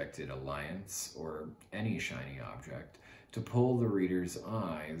unexpected alliance or any shiny object to pull the reader's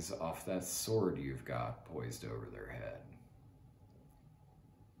eyes off that sword you've got poised over their head.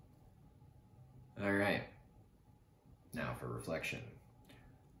 All right, now for reflection.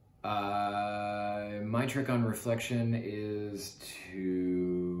 My trick on reflection is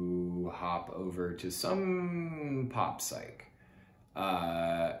to hop over to some pop psych.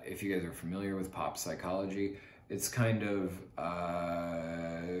 If you guys are familiar with pop psychology, it's kind of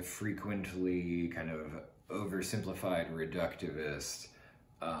frequently kind of oversimplified, reductivist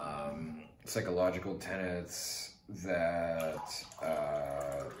psychological tenets that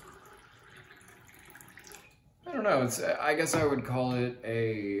I don't know, I guess I would call it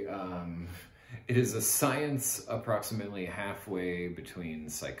it is a science approximately halfway between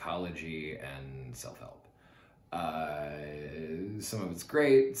psychology and self-help. Some of it's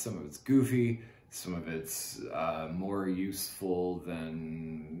great, some of it's goofy, some of it's more useful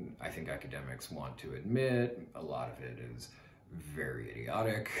than I think academics want to admit. A lot of it is very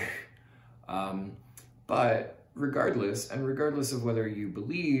idiotic. But regardless of whether you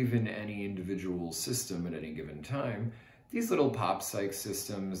believe in any individual system at any given time, these little pop psych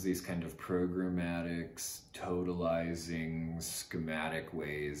systems, these kind of programmatic, totalizing, schematic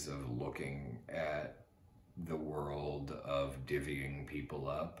ways of looking at the world, of divvying people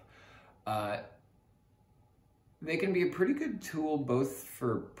up, they can be a pretty good tool both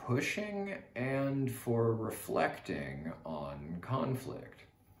for pushing and for reflecting on conflict.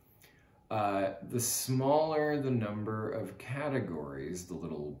 The smaller the number of categories the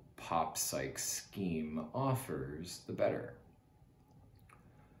little pop psych scheme offers, the better.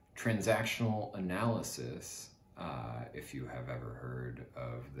 Transactional analysis, if you have ever heard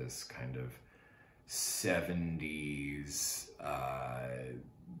of this kind of 70s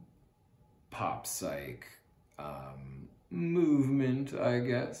pop psych movement, I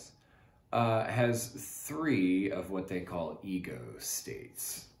guess, has 3 of what they call ego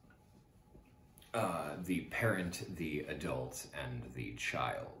states. The parent, the adult, and the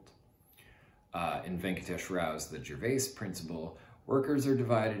child. In Venkatesh Rao's The Gervais Principle, workers are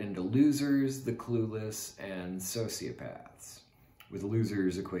divided into losers, the clueless, and sociopaths, with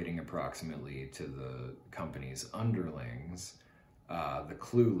losers equating approximately to the company's underlings, the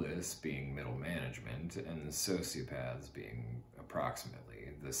clueless being middle management, and the sociopaths being approximately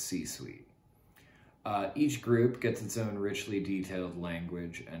the C-suite. Each group gets its own richly detailed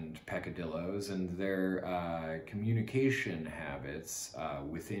language and peccadillos, and their communication habits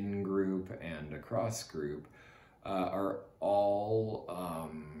within group and across group are all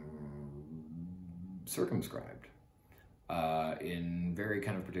circumscribed in very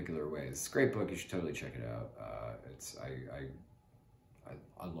kind of particular ways. It's a great book. You should totally check it out.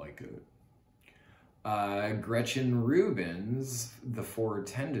 I like it. Gretchen Rubin's The 4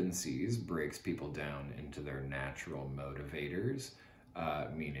 Tendencies breaks people down into their natural motivators,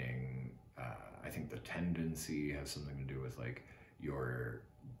 meaning I think the tendency has something to do with like your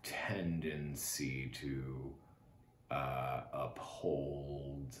tendency to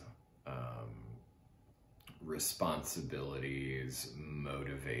uphold responsibilities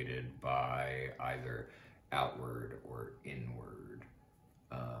motivated by either outward or inward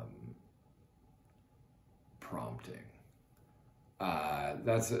prompting.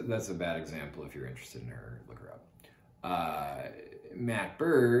 That's a bad example. If you're interested in her, look her up. Matt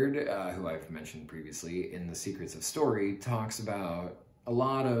Bird, who I've mentioned previously in The Secrets of Story, talks about a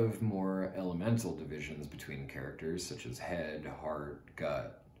lot of more elemental divisions between characters, such as head, heart,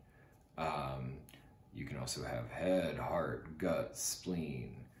 gut. You can also have head, heart, gut,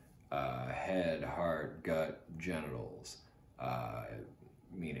 spleen, head, heart, gut, genitals,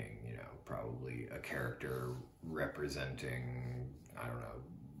 meaning, you know, probably a character representing, I don't know,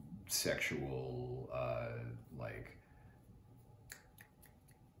 sexual, like,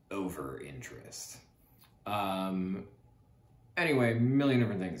 over-interest. Anyway, a million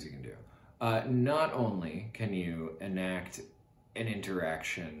different things you can do. Not only can you enact an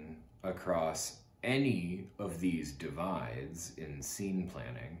interaction across any of these divides in scene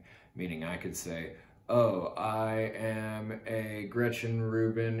planning, meaning I could say, oh, I am a Gretchen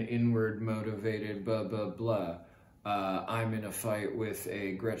Rubin inward motivated blah, blah, blah. I'm in a fight with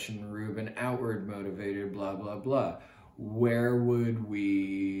a Gretchen Rubin outward motivated blah, blah, blah. Where would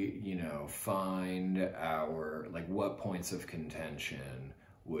we, you know, find our, like, what points of contention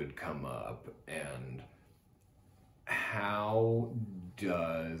would come up, and how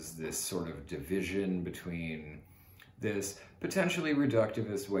does this sort of division between this potentially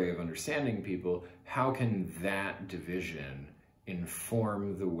reductivist way of understanding people, how can that division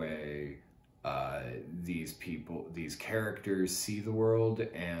inform the way these characters see the world,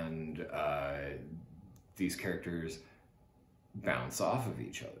 and these characters bounce off of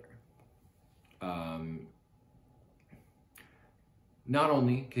each other? Not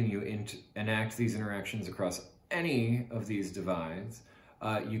only can you enact these interactions across any of these divides,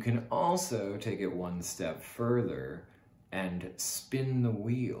 you can also take it one step further and spin the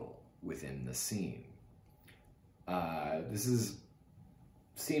wheel within the scene. This is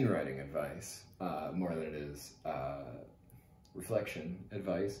scene writing advice, more than it is reflection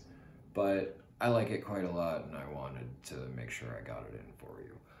advice, but I like it quite a lot, and I wanted to make sure I got it in for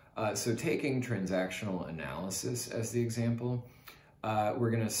you. So taking transactional analysis as the example, we're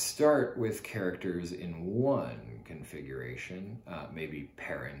going to start with characters in one configuration, maybe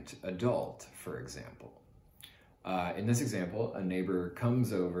parent-adult, for example. In this example, a neighbor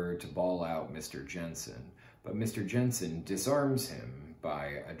comes over to bawl out Mr. Jensen, but Mr. Jensen disarms him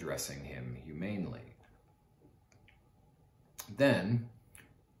by addressing him humanely. Then,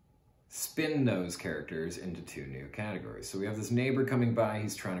 spin those characters into 2 new categories. So we have this neighbor coming by,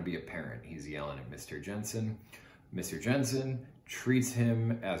 he's trying to be a parent. He's yelling at Mr. Jensen. Mr. Jensen treats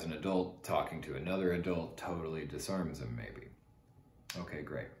him as an adult talking to another adult, totally disarms him, maybe. Okay,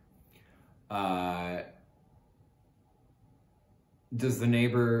 great. Does the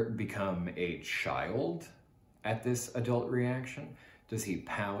neighbor become a child at this adult reaction? Does he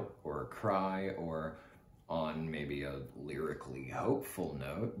pout or cry, or on maybe a lyrically hopeful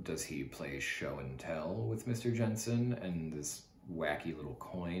note, does he play show and tell with Mr. Jensen, and this wacky little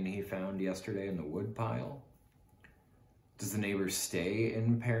coin he found yesterday in the wood pile? Does the neighbor stay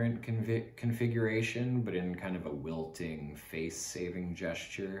in parent configuration, but in kind of a wilting, face-saving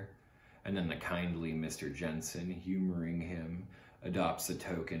gesture? And then the kindly Mr. Jensen, humoring him, adopts a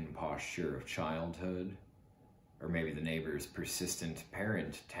token posture of childhood? Or maybe the neighbor's persistent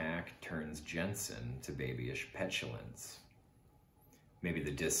parent tack turns Jensen to babyish petulance. Maybe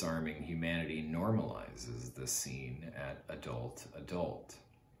the disarming humanity normalizes the scene at adult.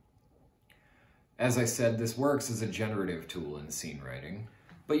 As I said, this works as a generative tool in scene writing,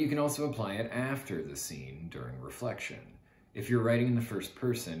 but you can also apply it after the scene during reflection. If you're writing in the first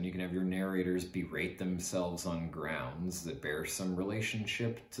person, you can have your narrators berate themselves on grounds that bear some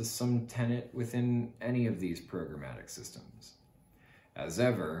relationship to some tenet within any of these programmatic systems. As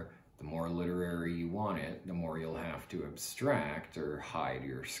ever, the more literary you want it, the more you'll have to abstract or hide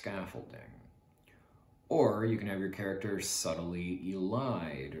your scaffolding. Or you can have your characters subtly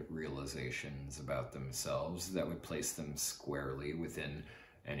elide realizations about themselves that would place them squarely within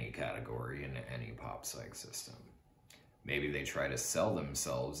any category in any pop psych system. Maybe they try to sell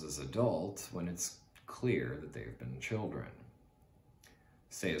themselves as adults when it's clear that they've been children.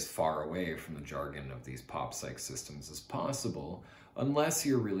 Stay as far away from the jargon of these pop psych systems as possible, unless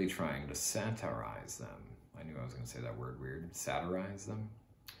you're really trying to satirize them. I knew I was going to say that word weird. Satirize them?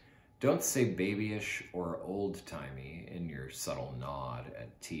 Don't say babyish or old-timey in your subtle nod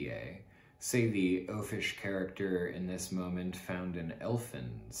at TA. Say the oafish character in this moment found an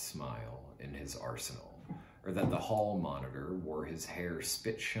elfin smile in his arsenal, or that the hall monitor wore his hair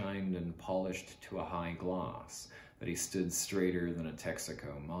spit-shined and polished to a high gloss, that he stood straighter than a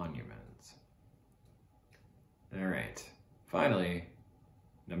Texaco monument. All right, finally,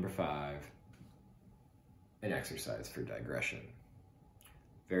 number 5, an exercise for digression.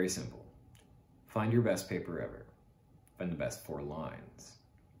 Very simple. Find your best paper ever. Find the best 4 lines.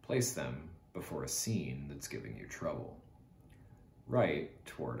 Place them before a scene that's giving you trouble. Write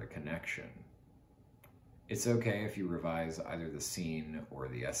toward a connection. It's okay if you revise either the scene or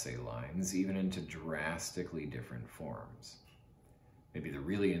the essay lines, even into drastically different forms. Maybe the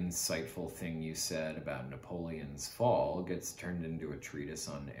really insightful thing you said about Napoleon's fall gets turned into a treatise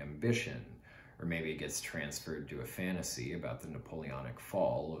on ambition, or maybe it gets transferred to a fantasy about the Napoleonic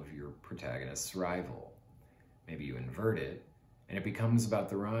fall of your protagonist's rival. Maybe you invert it, and it becomes about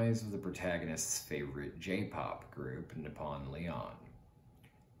the rise of the protagonist's favorite J-pop group, Nippon Leon.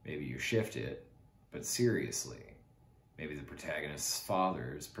 Maybe you shift it, but seriously, maybe the protagonist's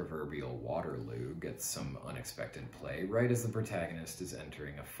father's proverbial Waterloo gets some unexpected play right as the protagonist is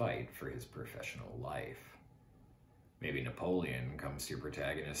entering a fight for his professional life. Maybe Napoleon comes to your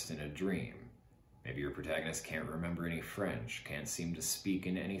protagonist in a dream. Maybe your protagonist can't remember any French, can't seem to speak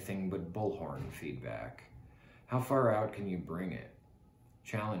in anything but bullhorn feedback. How far out can you bring it?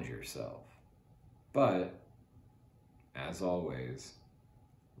 Challenge yourself. But, as always,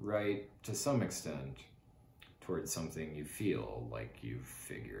 write to some extent towards something you feel like you've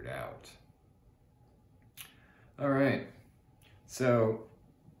figured out. All right, so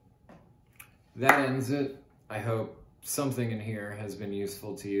that ends it. I hope something in here has been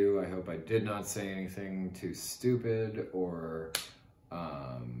useful to you. I hope I did not say anything too stupid or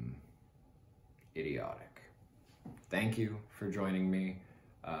idiotic. Thank you for joining me.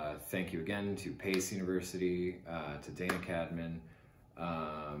 Thank you again to Pace University, to Dana Cadman,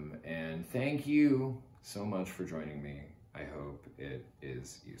 and thank you so much for joining me. I hope it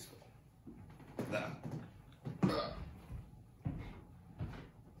is useful.